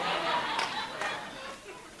yeah.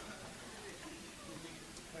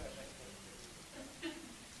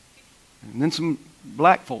 And then some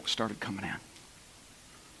black folks started coming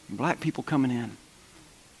in. Black people coming in.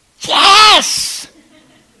 Yes!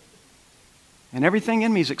 And everything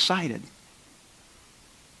in me is excited.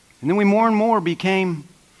 And then we more and more became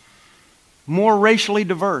more racially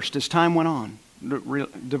diverse as time went on.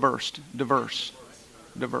 Diverse.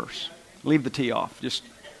 Leave the T off. Just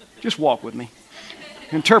walk with me.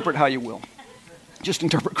 Interpret how you will. Just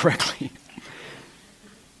interpret correctly.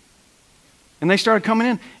 And they started coming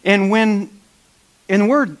in. And the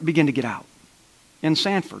word began to get out in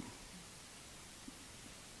Sanford.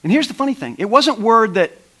 And here's the funny thing. It wasn't word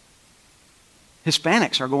that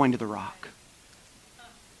Hispanics are going to the Rock.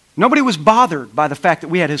 Nobody was bothered by the fact that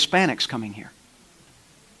we had Hispanics coming here.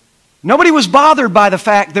 Nobody was bothered by the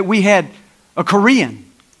fact that we had a Korean,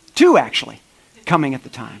 2 actually, coming at the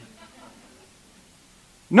time.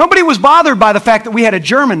 Nobody was bothered by the fact that we had a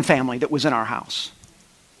German family that was in our house.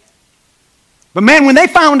 But man, when they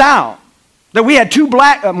found out that we had 2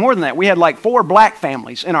 black, more than that, we had like 4 black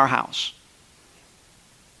families in our house.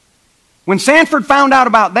 When Sanford found out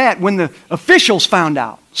about that, when the officials found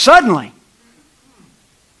out, suddenly,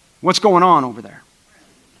 what's going on over there?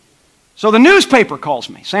 So the newspaper calls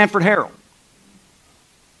me, Sanford Herald.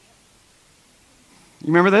 You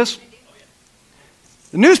remember this?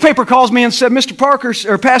 The newspaper calls me and said, Mr. Parker,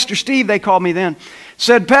 or Pastor Steve, they called me then,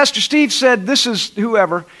 said, Pastor Steve said, this is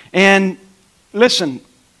whoever, and listen,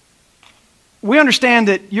 we understand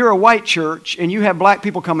that you're a white church and you have black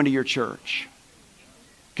people coming to your church.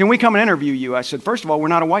 Can we come and interview you? I said, first of all, we're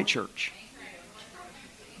not a white church.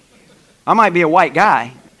 I might be a white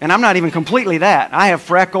guy, and I'm not even completely that. I have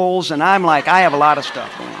freckles, and I have a lot of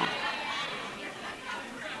stuff going on.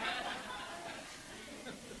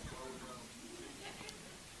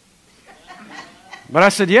 But I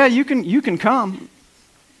said, yeah, you can come,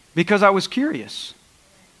 because I was curious.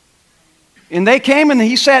 And they came, and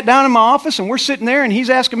he sat down in my office, and we're sitting there, and he's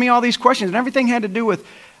asking me all these questions, and everything had to do with,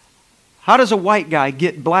 how does a white guy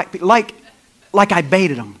get black people? Like I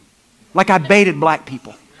baited them. Like I baited black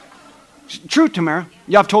people. True, Tamara.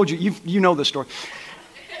 Yeah, I've told you. You know this story.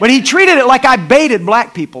 But he treated it like I baited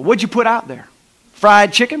black people. What'd you put out there?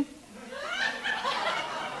 Fried chicken?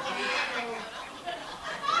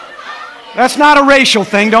 That's not a racial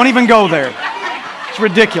thing. Don't even go there. It's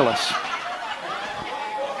ridiculous.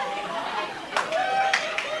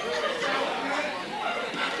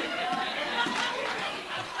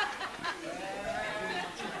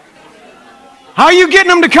 How are you getting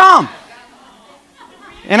them to come?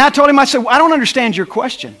 And I told him, I said, I don't understand your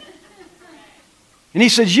question. And he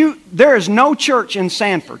says, there is no church in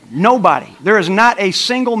Sanford, nobody. There is not a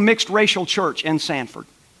single mixed racial church in Sanford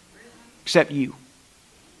except you.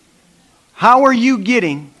 How are you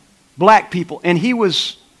getting black people? And he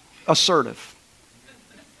was assertive.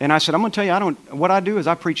 And I said, I'm going to tell you, what I do is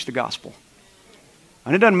I preach the gospel.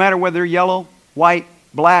 And it doesn't matter whether they're yellow, white,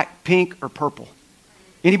 black, pink, or purple.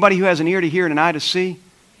 Anybody who has an ear to hear and an eye to see,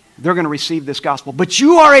 they're going to receive this gospel. But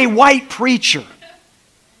you are a white preacher.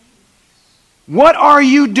 What are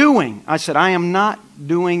you doing? I said, I am not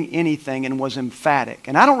doing anything, and was emphatic.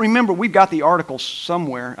 And I don't remember, we've got the article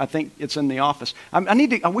somewhere. I think it's in the office. I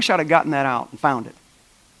wish I'd have gotten that out and found it.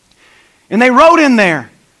 And they wrote in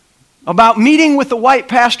there about meeting with the white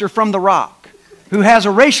pastor from the Rock who has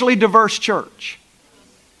a racially diverse church.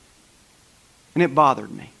 And it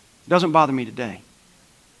bothered me. It doesn't bother me today.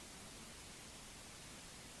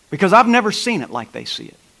 Because I've never seen it like they see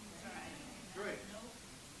it.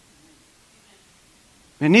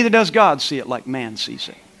 And neither does God see it like man sees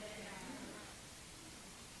it.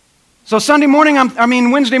 So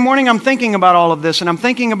Wednesday morning, I'm thinking about all of this, and I'm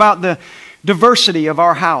thinking about the diversity of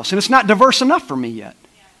our house. And it's not diverse enough for me yet.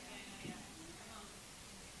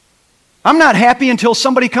 I'm not happy until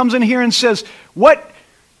somebody comes in here and says, what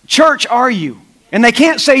church are you? And they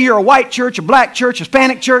can't say you're a white church, a black church, a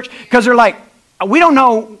Hispanic church, because they're like, we don't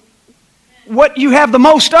know what you have the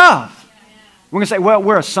most of. We're going to say, well,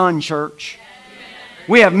 we're a son church.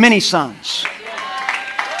 We have many sons.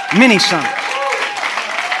 Many sons.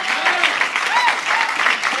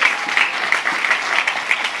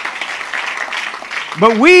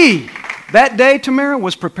 But that day, Tamara,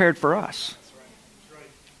 was prepared for us.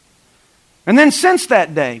 And then since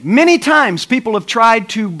that day, many times people have tried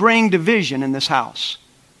to bring division in this house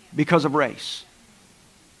because of race.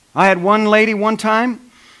 I had one lady one time.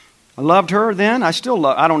 I loved her then. I still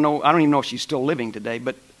love. I don't even know if she's still living today.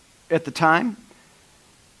 But at the time,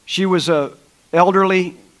 she was an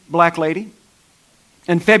elderly black lady.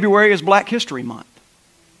 And February is Black History Month.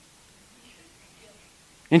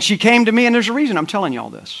 And she came to me, and there's a reason I'm telling you all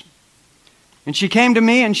this. And she came to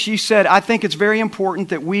me and she said, I think it's very important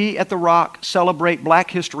that we at the Rock celebrate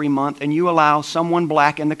Black History Month, and you allow someone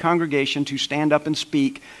black in the congregation to stand up and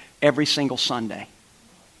speak every single Sunday.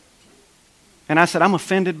 And I said, I'm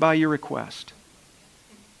offended by your request.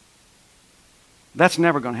 That's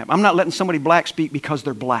never going to happen. I'm not letting somebody black speak because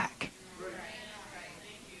they're black.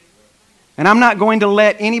 And I'm not going to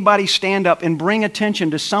let anybody stand up and bring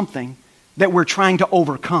attention to something that we're trying to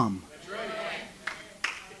overcome.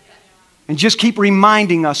 And just keep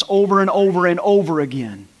reminding us over and over and over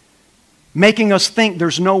again, making us think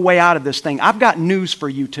there's no way out of this thing. I've got news for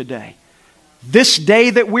you today. This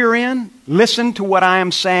day that we're in, listen to what I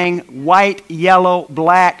am saying. White, yellow,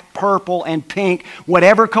 black, purple, and pink.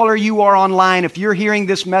 Whatever color you are online, if you're hearing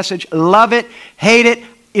this message, love it, hate it,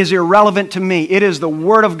 is irrelevant to me. It is the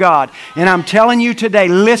Word of God. And I'm telling you today,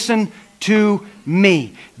 listen to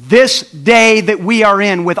me. This day that we are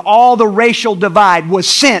in with all the racial divide was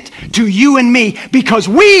sent to you and me because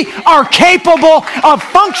we are capable of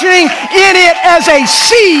functioning in it as a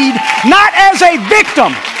seed, not as a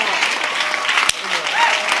victim.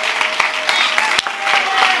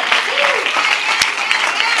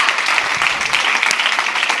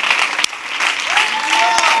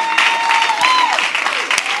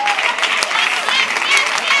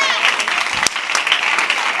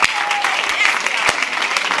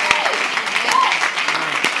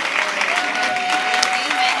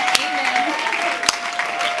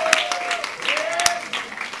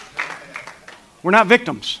 We're not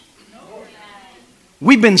victims.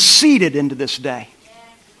 We've been seeded into this day.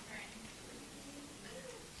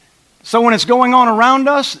 So when it's going on around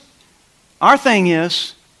us, our thing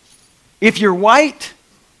is, if you're white,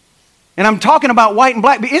 and I'm talking about white and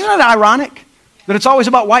black, but isn't it ironic that it's always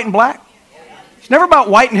about white and black? It's never about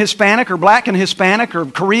white and Hispanic or black and Hispanic or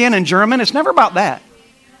Korean and German. It's never about that.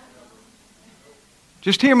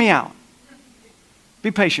 Just hear me out. Be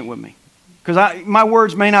patient with me. Because my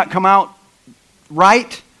words may not come out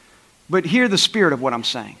right, but hear the spirit of what I'm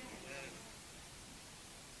saying.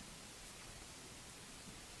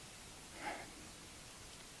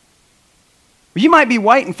 You might be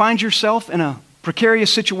white and find yourself in a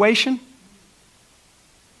precarious situation,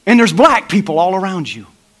 and there's black people all around you,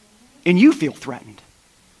 and you feel threatened.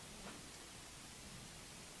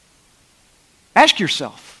 Ask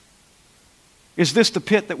yourself, is this the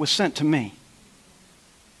pit that was sent to me?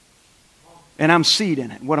 And I'm seed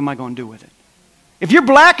in it. What am I going to do with it? If you're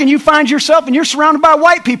black and you find yourself and you're surrounded by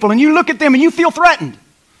white people and you look at them and you feel threatened,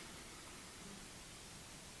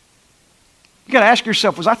 you got to ask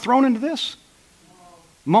yourself, was I thrown into this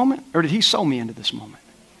moment or did He sow me into this moment?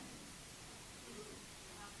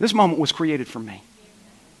 This moment was created for me.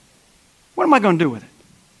 What am I going to do with it?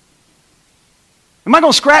 Am I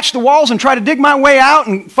going to scratch the walls and try to dig my way out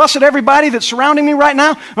and fuss at everybody that's surrounding me right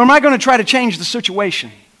now? Or am I going to try to change the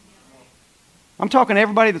situation? I'm talking to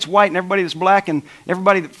everybody that's white and everybody that's black and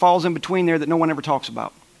everybody that falls in between there that no one ever talks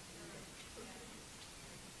about.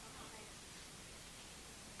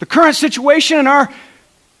 The current situation in our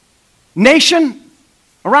nation,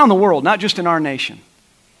 around the world, not just in our nation.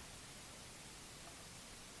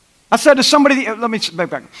 I said to somebody,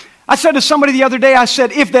 I said to somebody the other day, I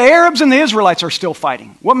said, if the Arabs and the Israelites are still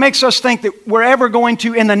fighting, what makes us think that we're ever going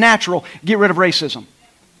to, in the natural, get rid of racism?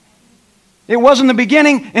 It was in the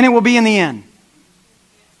beginning and it will be in the end.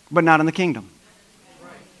 But not in the kingdom.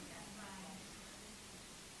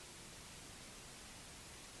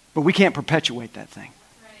 But we can't perpetuate that thing.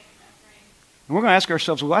 And we're going to ask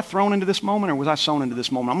ourselves, was I thrown into this moment or was I sown into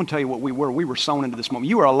this moment? I'm going to tell you what we were. We were sown into this moment.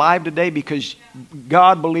 You are alive today because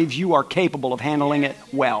God believes you are capable of handling it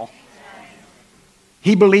well.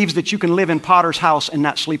 He believes that you can live in Potter's house and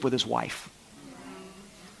not sleep with his wife.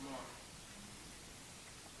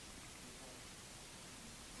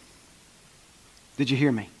 Did you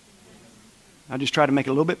hear me? I just tried to make it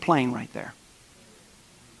a little bit plain right there.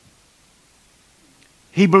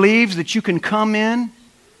 He believes that you can come in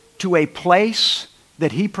to a place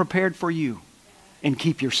that He prepared for you and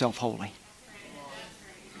keep yourself holy.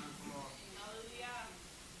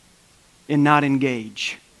 And not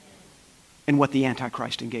engage in what the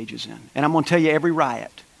Antichrist engages in. And I'm going to tell you, every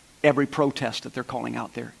riot, every protest that they're calling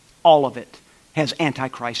out there, all of it has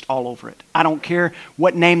Antichrist all over it. I don't care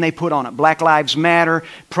what name they put on it. Black Lives Matter,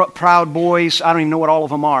 Proud Boys, I don't even know what all of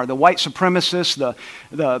them are. The white supremacists,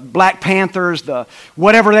 the Black Panthers, the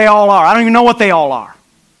whatever they all are. I don't even know what they all are.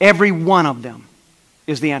 Every one of them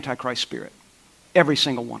is the Antichrist spirit. Every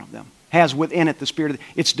single one of them has within it the spirit of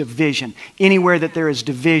it's division. Anywhere that there is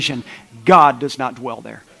division, God does not dwell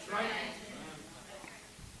there.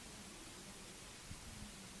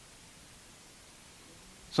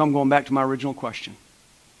 So I'm going back to my original question.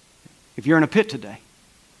 If you're in a pit today,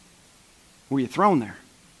 were you thrown there?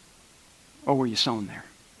 Or were you sown there?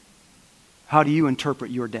 How do you interpret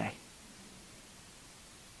your day?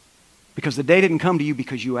 Because the day didn't come to you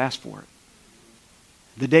because you asked for it.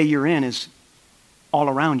 The day you're in is all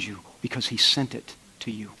around you because He sent it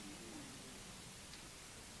to you.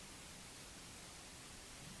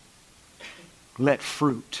 Let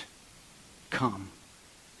fruit come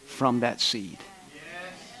from that seed.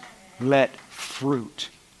 Let fruit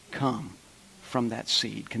come from that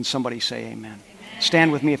seed. Can somebody say amen?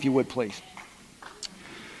 Stand with me if you would, please.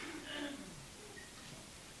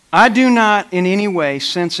 I do not in any way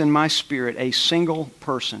sense in my spirit a single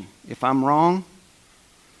person. If I'm wrong,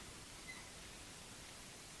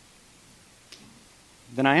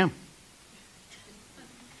 then I am.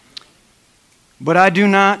 But I do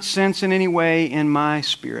not sense in any way in my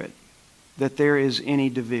spirit that there is any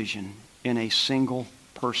division in a single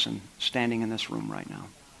person standing in this room right now.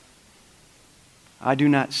 I do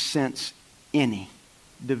not sense any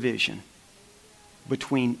division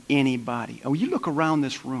between anybody. Oh, you look around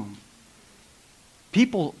this room.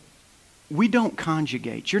 People, we don't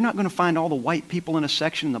conjugate. You're not going to find all the white people in a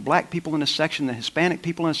section, the black people in a section, the Hispanic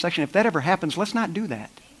people in a section. If that ever happens, let's not do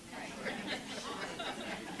that.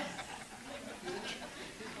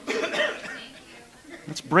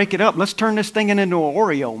 Let's break it up. Let's turn this thing into an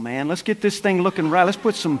Oreo, man. Let's get this thing looking right.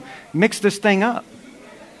 Let's mix this thing up.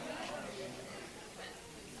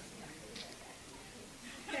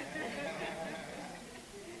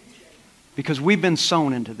 Because we've been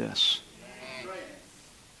sown into this.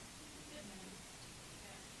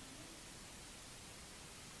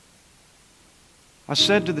 I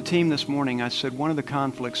said to the team this morning, I said, one of the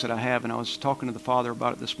conflicts that I have, and I was talking to the Father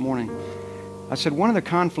about it this morning, I said, one of the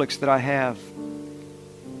conflicts that I have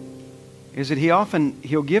is that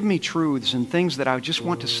he'll give me truths and things that I just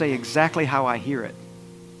want to say exactly how I hear it.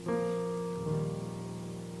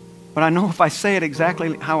 But I know if I say it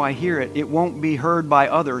exactly how I hear it, it won't be heard by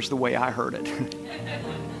others the way I heard it.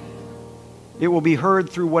 It will be heard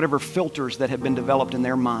through whatever filters that have been developed in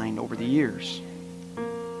their mind over the years.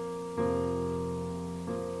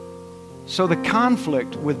 So the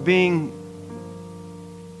conflict with being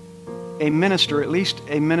a minister, at least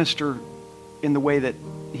a minister in the way that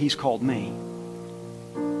He's called me,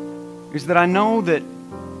 is that I know that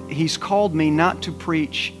He's called me not to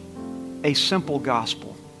preach a simple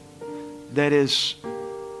gospel that is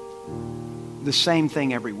the same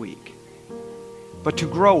thing every week, but to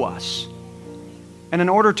grow us. And in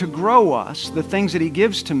order to grow us, the things that He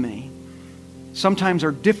gives to me sometimes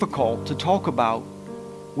are difficult to talk about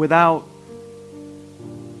without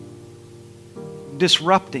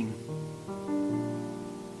disrupting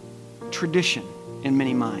tradition in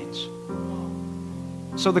many minds.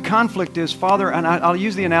 So the conflict is, Father, and I'll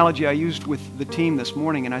use the analogy I used with the team this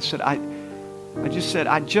morning, and I said,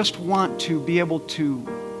 I just want to be able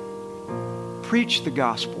to preach the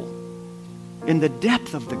gospel in the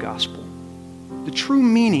depth of the gospel, the true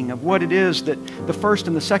meaning of what it is that the First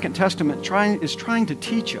and the Second Testament is trying to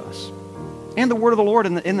teach us, and the Word of the Lord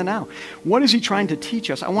in the now. What is He trying to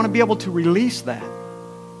teach us? I want to be able to release that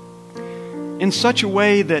in such a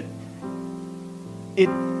way that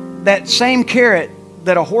that same carrot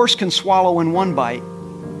that a horse can swallow in one bite,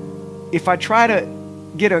 if I try to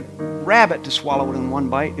get a rabbit to swallow it in one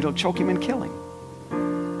bite, it'll choke him and kill him.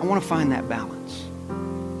 I want to find that balance.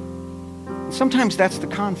 And sometimes that's the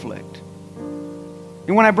conflict.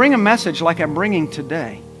 And when I bring a message like I'm bringing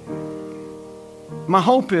today, my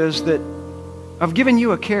hope is that I've given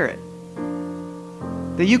you a carrot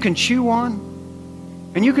that you can chew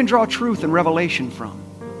on and you can draw truth and revelation from.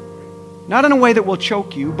 Not in a way that will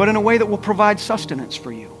choke you, but in a way that will provide sustenance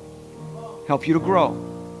for you. Help you to grow.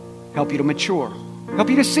 Help you to mature. Help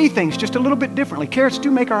you to see things just a little bit differently. Carrots do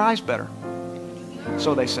make our eyes better.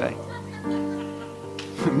 So they say.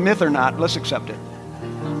 Myth or not, let's accept it.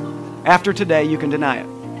 After today, you can deny it.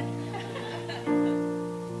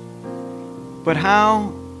 But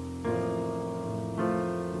how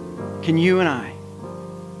can you and I,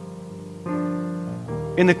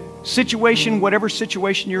 in the situation, whatever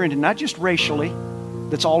situation you're in, not just racially,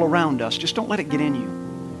 that's all around us. Just don't let it get in you.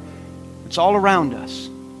 It's all around us.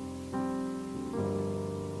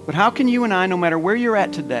 But how can you and I, no matter where you're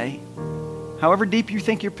at today, however deep you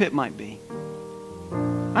think your pit might be,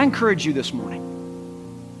 I encourage you this morning,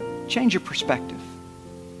 change your perspective.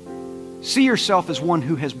 See yourself as one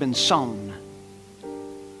who has been sown,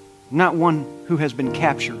 not one who has been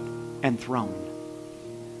captured and thrown.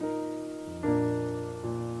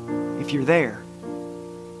 If you're there,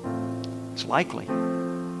 it's likely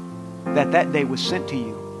that that day was sent to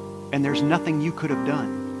you and there's nothing you could have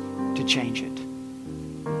done to change it.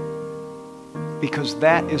 Because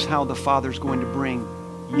that is how the Father's going to bring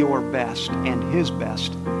your best and His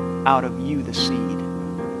best out of you, the seed.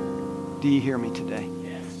 Do you hear me today?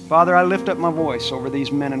 Yes. Father, I lift up my voice over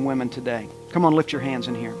these men and women today. Come on, lift your hands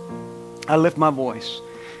in here. I lift my voice.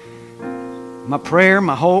 My prayer,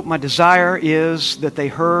 my hope, my desire is that they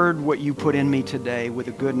heard what you put in me today with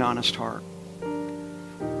a good and honest heart.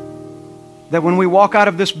 That when we walk out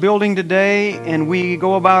of this building today and we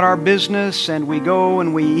go about our business and we go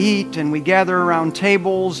and we eat and we gather around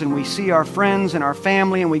tables and we see our friends and our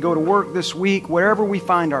family and we go to work this week, wherever we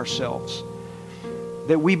find ourselves,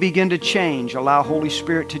 that we begin to change, allow Holy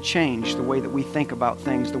Spirit to change the way that we think about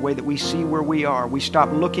things, the way that we see where we are. We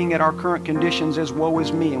stop looking at our current conditions as woe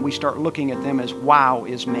is me, and we start looking at them as wow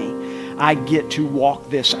is me. I get to walk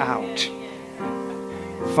this out.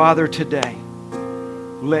 Father, today,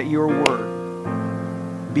 let your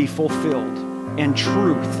word be fulfilled and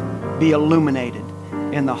truth be illuminated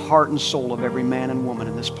in the heart and soul of every man and woman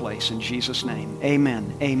in this place. In Jesus' name,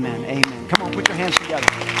 amen, amen, amen. Come on, put your hands together.